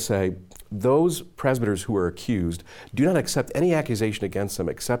Paul will say, those presbyters who are accused, do not accept any accusation against them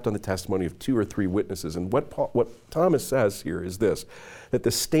except on the testimony of 2 or 3 witnesses. And what Thomas says here is this, that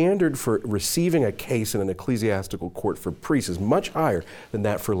the standard for receiving a case in an ecclesiastical court for priests is much higher than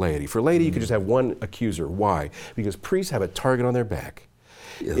that for laity. For laity, you could just have one accuser. Why? Because priests have a target on their back.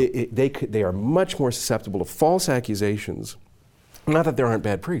 They are much more susceptible to false accusations. Not that there aren't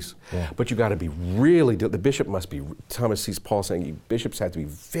bad priests, but you got to be really, the bishop must be, Thomas sees Paul saying, bishops have to be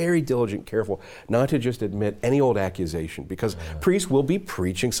very diligent, careful, not to just admit any old accusation, because priests will be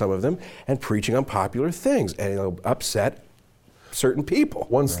preaching, some of them, and preaching unpopular things, and it'll upset certain people.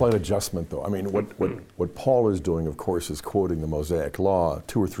 One slight adjustment, though. I mean, what Paul is doing, of course, is quoting the Mosaic Law,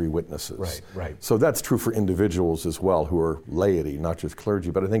 2 or 3 witnesses. Right. So that's true for individuals as well who are laity, not just clergy.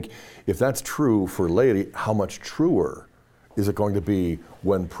 But I think if that's true for laity, how much truer is it going to be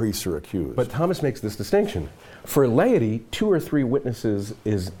when priests are accused? But Thomas makes this distinction. For laity, 2 or 3 witnesses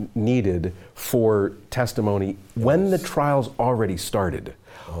is needed for testimony when the trial's already started.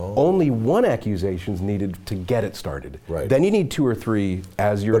 Only 1 accusation is needed to get it started. Then you need 2 or 3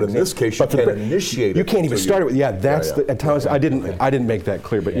 as your. But in this case, you can't initiate it. You can't even start it with. That's the. And Thomas, I didn't make that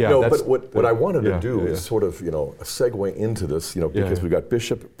clear, but No, but what I wanted to do is sort of a segue into this, because we've got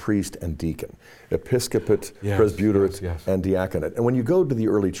bishop, priest, and deacon, episcopate, presbyterate, and diaconate. And when you go to the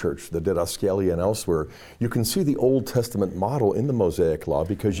early church, the Didascalia and elsewhere, you can see the Old Testament model in the Mosaic Law,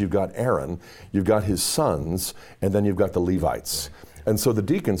 because you've got Aaron, you've got his sons, and then you've got the Levites. And so the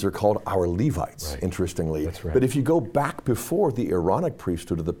deacons are called our Levites, interestingly. But if you go back before the Aaronic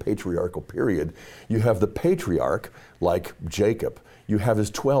priesthood of the patriarchal period, you have the patriarch, like Jacob, you have his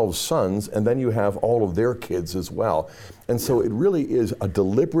 12 sons, and then you have all of their kids as well. And so it really is a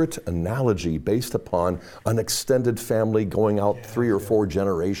deliberate analogy based upon an extended family going out 3 or 4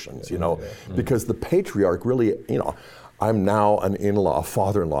 generations, because the patriarch really, I'm now an in-law,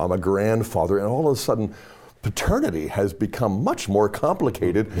 father-in-law, I'm a grandfather, and all of a sudden, paternity has become much more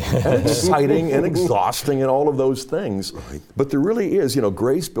complicated and exciting and exhausting and all of those things. Right. But there really is,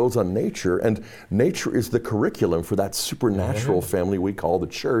 grace builds on nature, and nature is the curriculum for that supernatural family we call the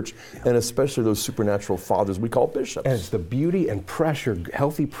church, and especially those supernatural fathers we call bishops. And it's the beauty and pressure,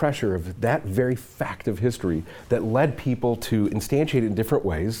 healthy pressure of that very fact of history that led people to instantiate it in different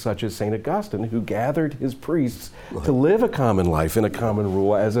ways, such as St. Augustine, who gathered his priests to live a common life in a common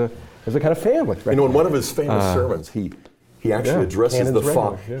rule as a kind of family. Right? In one of his famous sermons, he actually addresses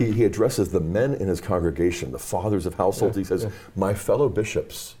he addresses the men in his congregation, the fathers of households. He says, "My fellow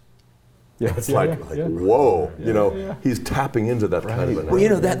bishops." Yeah, it's whoa, he's tapping into that kind of an.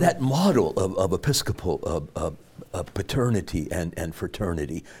 Well, that model of episcopal paternity and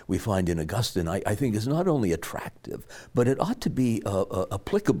fraternity we find in Augustine, I think is not only attractive, but it ought to be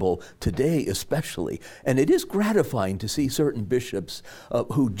applicable today especially. And it is gratifying to see certain bishops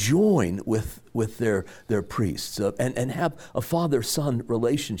who join with their priests and have a father-son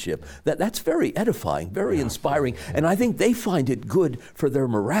relationship. That's very edifying, very inspiring, and I think they find it good for their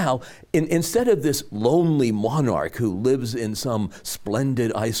morale. Instead of this lonely monarch who lives in some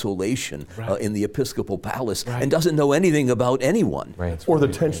splendid isolation in the episcopal palace and doesn't know anything about anyone. Right. Or the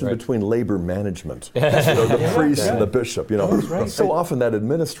tension between labor management, the priest and the bishop. So often that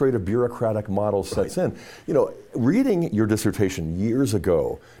administrative bureaucratic model sets in. Reading your dissertation years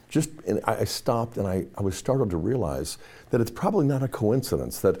ago, I stopped and I was startled to realize that it's probably not a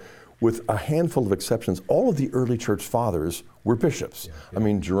coincidence that with a handful of exceptions, all of the early church fathers were bishops. I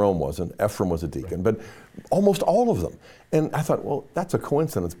mean, Jerome wasn't, Ephraim was a deacon, but almost all of them. And I thought, well, that's a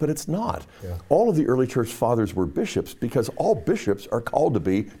coincidence, but it's not. All of the early church fathers were bishops because all bishops are called to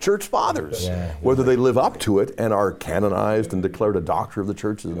be church fathers. Whether they live up to it and are canonized and declared a doctor of the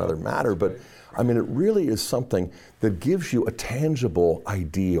church is another matter, but I mean, it really is something that gives you a tangible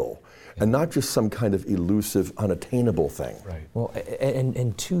ideal and not just some kind of elusive, unattainable thing. Right. Well,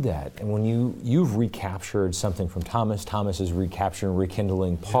 and to that, and when you've recaptured something from Thomas is recapturing,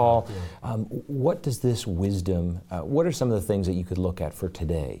 rekindling Paul, what does this wisdom, what are some of the things that you could look at for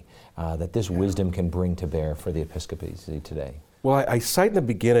today that this wisdom can bring to bear for the episcopacy today? Well, I cite in the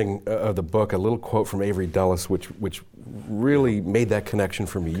beginning of the book a little quote from Avery Dulles, which really made that connection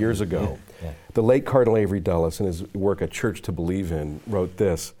for me years ago. The late Cardinal Avery Dulles, in his work A Church to Believe In, wrote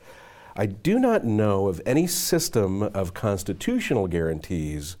this: "I do not know of any system of constitutional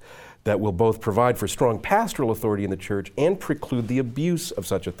guarantees that will both provide for strong pastoral authority in the church and preclude the abuse of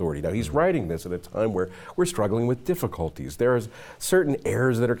such authority." Now, he's writing this at a time where we're struggling with difficulties. There are certain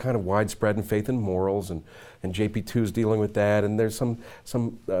errors that are kind of widespread in faith and morals, and JP2 is dealing with that, and there's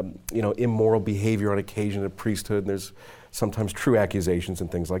some immoral behavior on occasion of priesthood, and there's sometimes true accusations and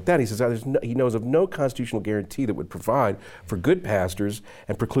things like that. He says he knows of no constitutional guarantee that would provide for good pastors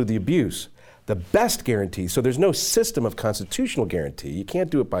and preclude the abuse. The best guarantee, so there's no system of constitutional guarantee. You can't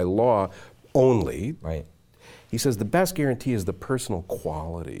do it by law only. Right. He says the best guarantee is the personal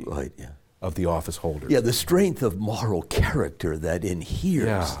quality of the office holder. Yeah, the strength of moral character that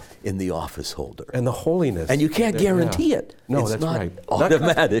inheres in the office holder. And the holiness. And you can't guarantee it. No, it's that's not right.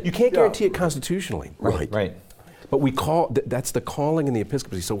 automatic. You can't guarantee it constitutionally. Right. But that's the calling in the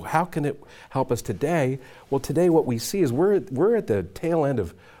episcopacy. So how can it help us today? Well, today what we see is we're at the tail end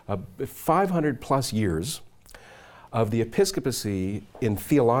of 500 plus years of the episcopacy in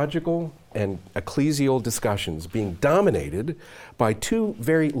theological and ecclesial discussions being dominated by two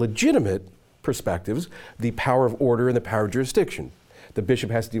very legitimate perspectives: the power of order and the power of jurisdiction. The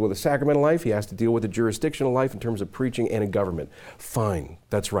bishop has to deal with a sacramental life. He has to deal with a jurisdictional life in terms of preaching and in government. Fine,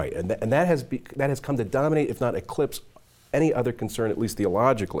 that's right. And that has come to dominate, if not eclipse, any other concern, at least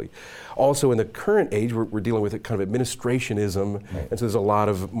theologically. Also, in the current age, we're dealing with a kind of administrationism, and so there's a lot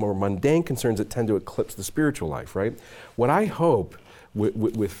of more mundane concerns that tend to eclipse the spiritual life, right? What I hope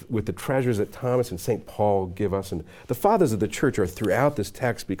with the treasures that Thomas and St. Paul give us, and the fathers of the church are throughout this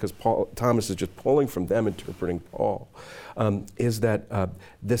text because Thomas is just pulling from them, interpreting Paul, is that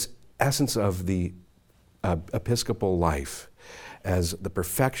this essence of the episcopal life as the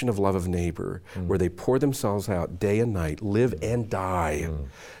perfection of love of neighbor, where they pour themselves out day and night, live and die,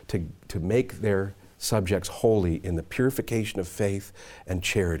 to make their subjects holy in the purification of faith and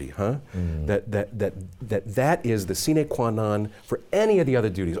charity, that is the sine qua non for any of the other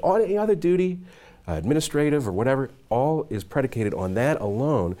duties. Any other duty administrative or whatever, all is predicated on that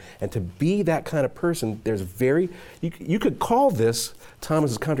alone. And to be that kind of person, you could call this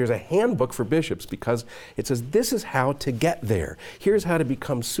Thomas's Commentaries a handbook for bishops, because it says this is how to get there. Here's how to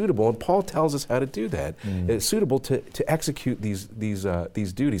become suitable, and Paul tells us how to do that. It's suitable to execute these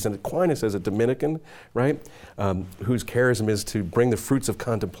duties. And Aquinas, as a Dominican, right, whose charism is to bring the fruits of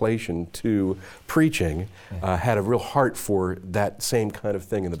contemplation to preaching, had a real heart for that same kind of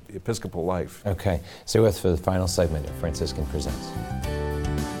thing in the episcopal life. Okay, stay with us for the final segment of Franciscan Presents.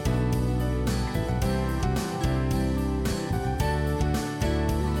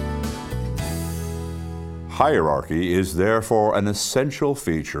 Hierarchy is therefore an essential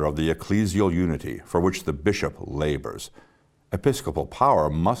feature of the ecclesial unity for which the bishop labors. Episcopal power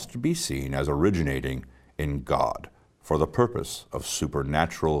must be seen as originating in God for the purpose of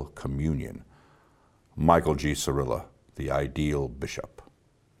supernatural communion. Michael G. Sirilla, The Ideal Bishop.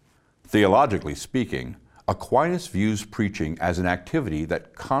 Theologically speaking, Aquinas views preaching as an activity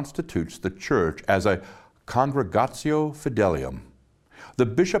that constitutes the church as a congregatio fidelium. The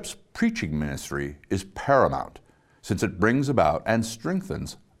bishop's preaching ministry is paramount, since it brings about and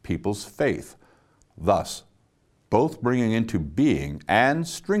strengthens people's faith, thus both bringing into being and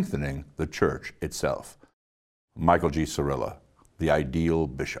strengthening the church itself. Michael G. Sirilla, The Ideal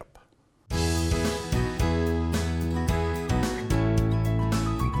Bishop.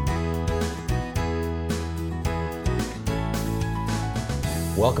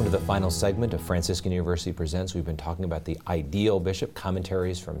 Welcome to the final segment of Franciscan University Presents. We've been talking about the ideal bishop,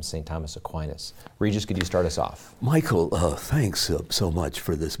 commentaries from St. Thomas Aquinas. Regis, could you start us off? Michael, thanks so much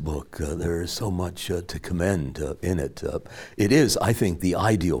for this book. There is so much to commend in it. It is, I think, the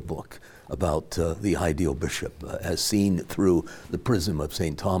ideal book about the ideal bishop as seen through the prism of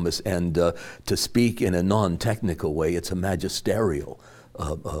St. Thomas. And to speak in a non-technical way, it's a magisterial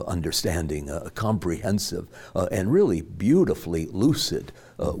understanding, comprehensive, and really beautifully lucid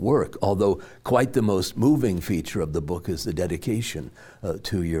work, although quite the most moving feature of the book is the dedication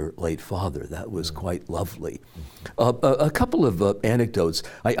to your late father. That was quite lovely. A couple of anecdotes.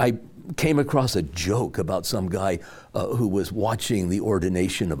 I came across a joke about some guy who was watching the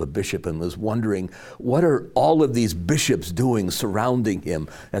ordination of a bishop and was wondering, what are all of these bishops doing surrounding him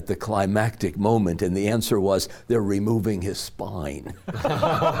at the climactic moment? And the answer was, they're removing his spine.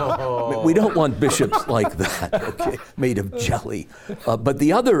 We don't want bishops like that, okay, made of jelly. But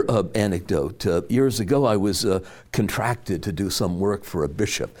the other anecdote, years ago I was contracted to do some work for a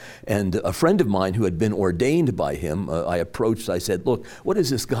bishop. And a friend of mine who had been ordained by him, I approached, I said, look, what is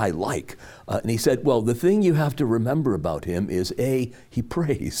this guy like? And he said, well, the thing you have to remember about him is A, he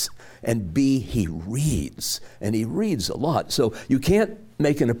prays, and B, he reads. And he reads a lot. So you can't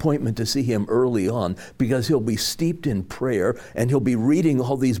make an appointment to see him early on because he'll be steeped in prayer and he'll be reading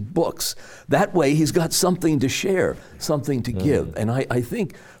all these books. That way he's got something to share, something to give. And I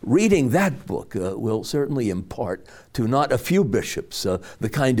think reading that book will certainly impart to not a few bishops the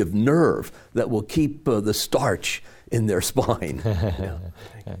kind of nerve that will keep the starch in their spine. Yeah.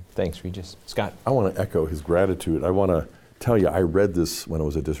 Thanks, Regis. Scott? I want to echo his gratitude. I want to tell you, I read this when it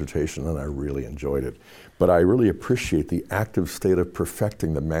was a dissertation and I really enjoyed it. But I really appreciate the active state of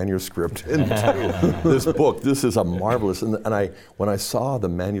perfecting the manuscript into this book. This is a marvelous, and when I saw the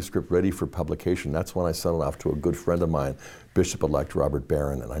manuscript ready for publication, that's when I sent it off to a good friend of mine, Bishop-elect Robert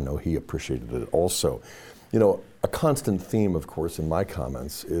Barron, and I know he appreciated it also. You know, a constant theme, of course, in my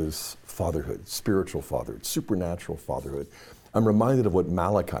comments is fatherhood, spiritual fatherhood, supernatural fatherhood. I'm reminded of what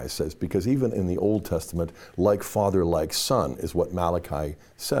Malachi says, because even in the Old Testament, like father, like son is what Malachi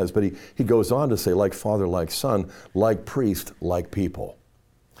says. But he goes on to say, like father, like son, like priest, like people.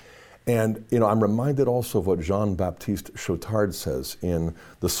 And, you know, I'm reminded also of what Jean-Baptiste Chotard says in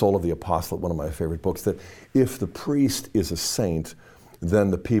The Soul of the Apostolate, one of my favorite books, that if the priest is a saint, then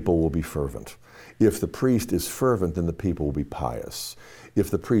the people will be fervent. If the priest is fervent, then the people will be pious. If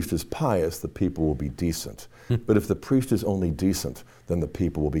the priest is pious, the people will be decent. But if the priest is only decent, then the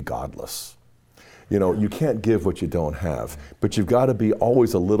people will be godless. You know, you can't give what you don't have, but you've got to be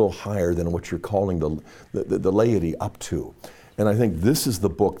always a little higher than what you're calling the laity up to. And I think this is the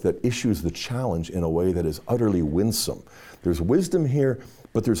book that issues the challenge in a way that is utterly winsome. There's wisdom here,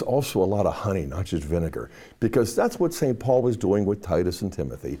 but there's also a lot of honey, not just vinegar, because that's what St. Paul was doing with Titus and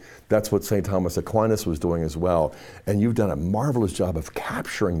Timothy. That's what St. Thomas Aquinas was doing as well. And you've done a marvelous job of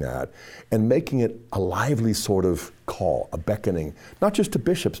capturing that and making it a lively sort of call, a beckoning, not just to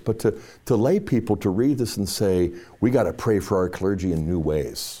bishops, but to lay people to read this and say, we got to pray for our clergy in new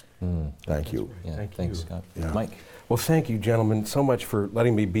ways. Thank you. Yeah, thanks, Scott. Yeah. Mike? Well, thank you, gentlemen, so much for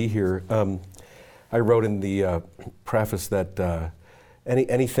letting me be here. I wrote in the preface that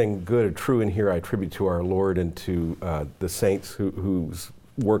anything good or true in here I attribute to our Lord and to the saints whose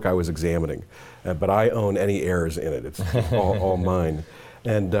work I was examining. But I own any errors in it. It's all mine.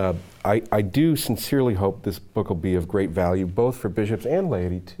 And I do sincerely hope this book will be of great value, both for bishops and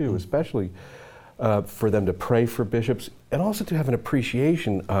laity too, especially for them to pray for bishops, and also to have an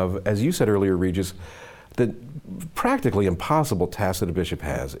appreciation of, as you said earlier, Regis, the practically impossible task that a bishop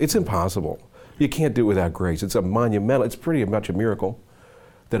has. It's impossible. You can't do it without grace. It's a monumental, it's pretty much a miracle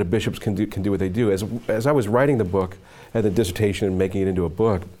that a bishop can do what they do. As I was writing the book and the dissertation and making it into a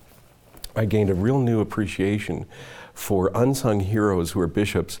book, I gained a real new appreciation for unsung heroes who are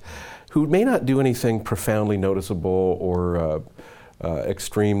bishops, who may not do anything profoundly noticeable or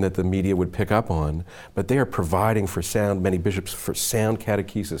extreme that the media would pick up on, but they are providing for many bishops, for sound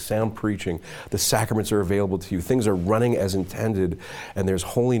catechesis, sound preaching. The sacraments are available to you. Things are running as intended, and there's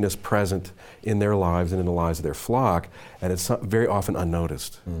holiness present in their lives and in the lives of their flock, and it's very often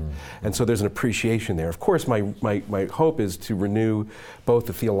unnoticed. And so there's an appreciation there. Of course, my hope is to renew both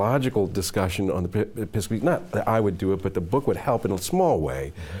the theological discussion on the episcopacy, not that I would do it, but the book would help in a small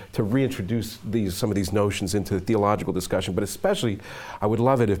way to reintroduce some of these notions into the theological discussion, but especially I would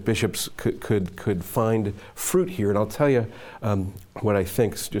love it if bishops could find fruit here. And I'll tell you what I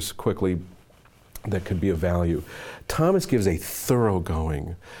think, just quickly, that could be of value. Thomas gives a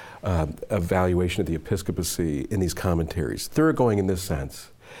thoroughgoing evaluation of the episcopacy in these commentaries. Thoroughgoing in this sense.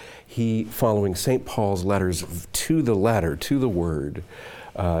 He, following St. Paul's letters to the letter, to the word,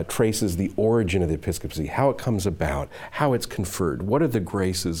 traces the origin of the episcopacy, how it comes about, how it's conferred, what are the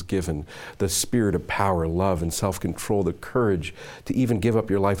graces given, the spirit of power, love, and self-control, the courage to even give up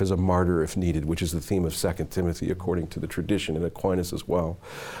your life as a martyr if needed, which is the theme of 2 Timothy according to the tradition, and Aquinas as well.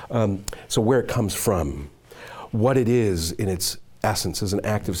 So where it comes from, what it is in its essence is an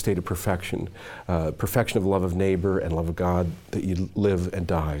active state of perfection, perfection of love of neighbor and love of God, that you live and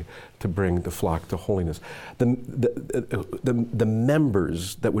die to bring the flock to holiness. The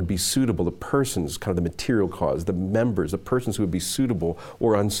members that would be suitable, the persons, kind of the material cause, the members, the persons who would be suitable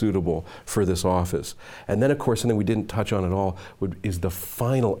or unsuitable for this office. And then, of course, something we didn't touch on at all is the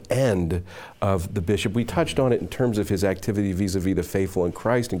final end of the bishop. We touched on it in terms of his activity vis-a-vis the faithful in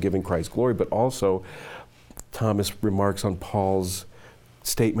Christ and giving Christ glory, but also Thomas remarks on Paul's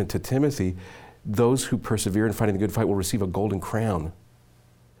statement to Timothy, those who persevere in fighting the good fight will receive a golden crown.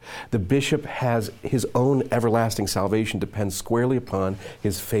 The bishop has his own everlasting salvation depends squarely upon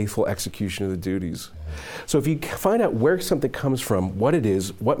his faithful execution of the duties. So if you find out where something comes from, what it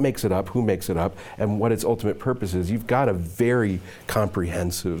is, what makes it up, who makes it up, and what its ultimate purpose is, you've got a very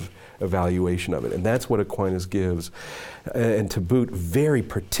comprehensive evaluation of it. And that's what Aquinas gives. And to boot, very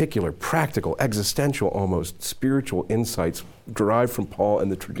particular, practical, existential, almost spiritual insights derived from Paul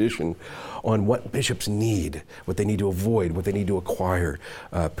and the tradition on what bishops need, what they need to avoid, what they need to acquire,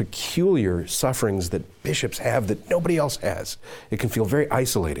 peculiar sufferings that bishops have that nobody else has. It can feel very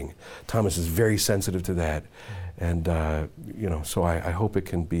isolating. Thomas is very sensitive to that. And, so I hope it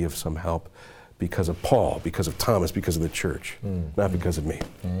can be of some help because of Paul, because of Thomas, because of the church, not because of me.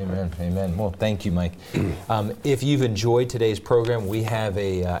 Amen, amen. Well, thank you, Mike. If you've enjoyed today's program, we have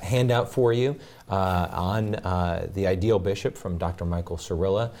a handout for you on the Ideal Bishop from Dr. Michael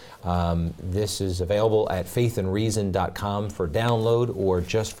Sirilla. This is available at faithandreason.com for download or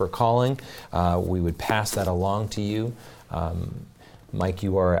just for calling. We would pass that along to you. Mike,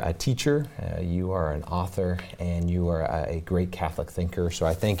 you are a teacher, you are an author, and you are a great Catholic thinker. So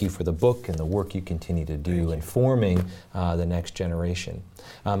I thank you for the book and the work you continue to do in forming the next generation.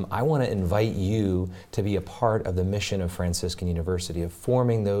 I want to invite you to be a part of the mission of Franciscan University, of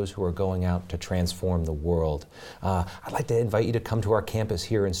forming those who are going out to transform the world. I'd like to invite you to come to our campus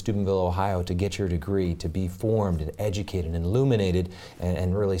here in Steubenville, Ohio, to get your degree, to be formed and educated and illuminated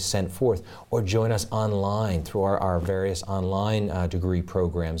and really sent forth. Or join us online through our various online degree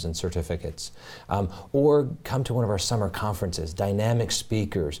programs and certificates. Or come to one of our summer conferences, dynamic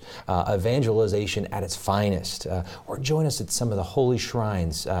speakers, evangelization at its finest. Or join us at some of the holy shrines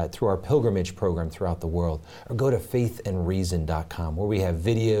through our pilgrimage program throughout the world, or go to faithandreason.com, where we have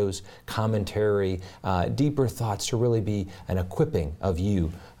videos, commentary, deeper thoughts to really be an equipping of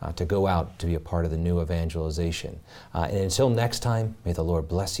you to go out to be a part of the new evangelization. And until next time, may the Lord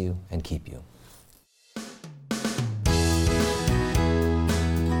bless you and keep you.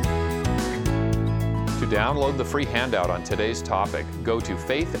 To download the free handout on today's topic, go to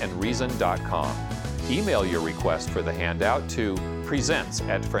faithandreason.com. Email your request for the handout to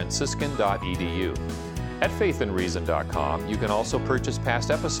presents@franciscan.edu. At faithandreason.com, you can also purchase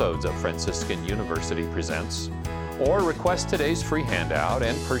past episodes of Franciscan University Presents, Or request today's free handout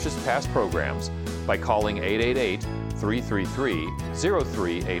and purchase past programs by calling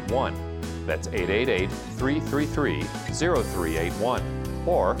 888-333-0381. That's 888-333-0381.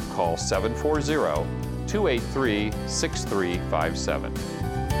 Or call 740-283-6357.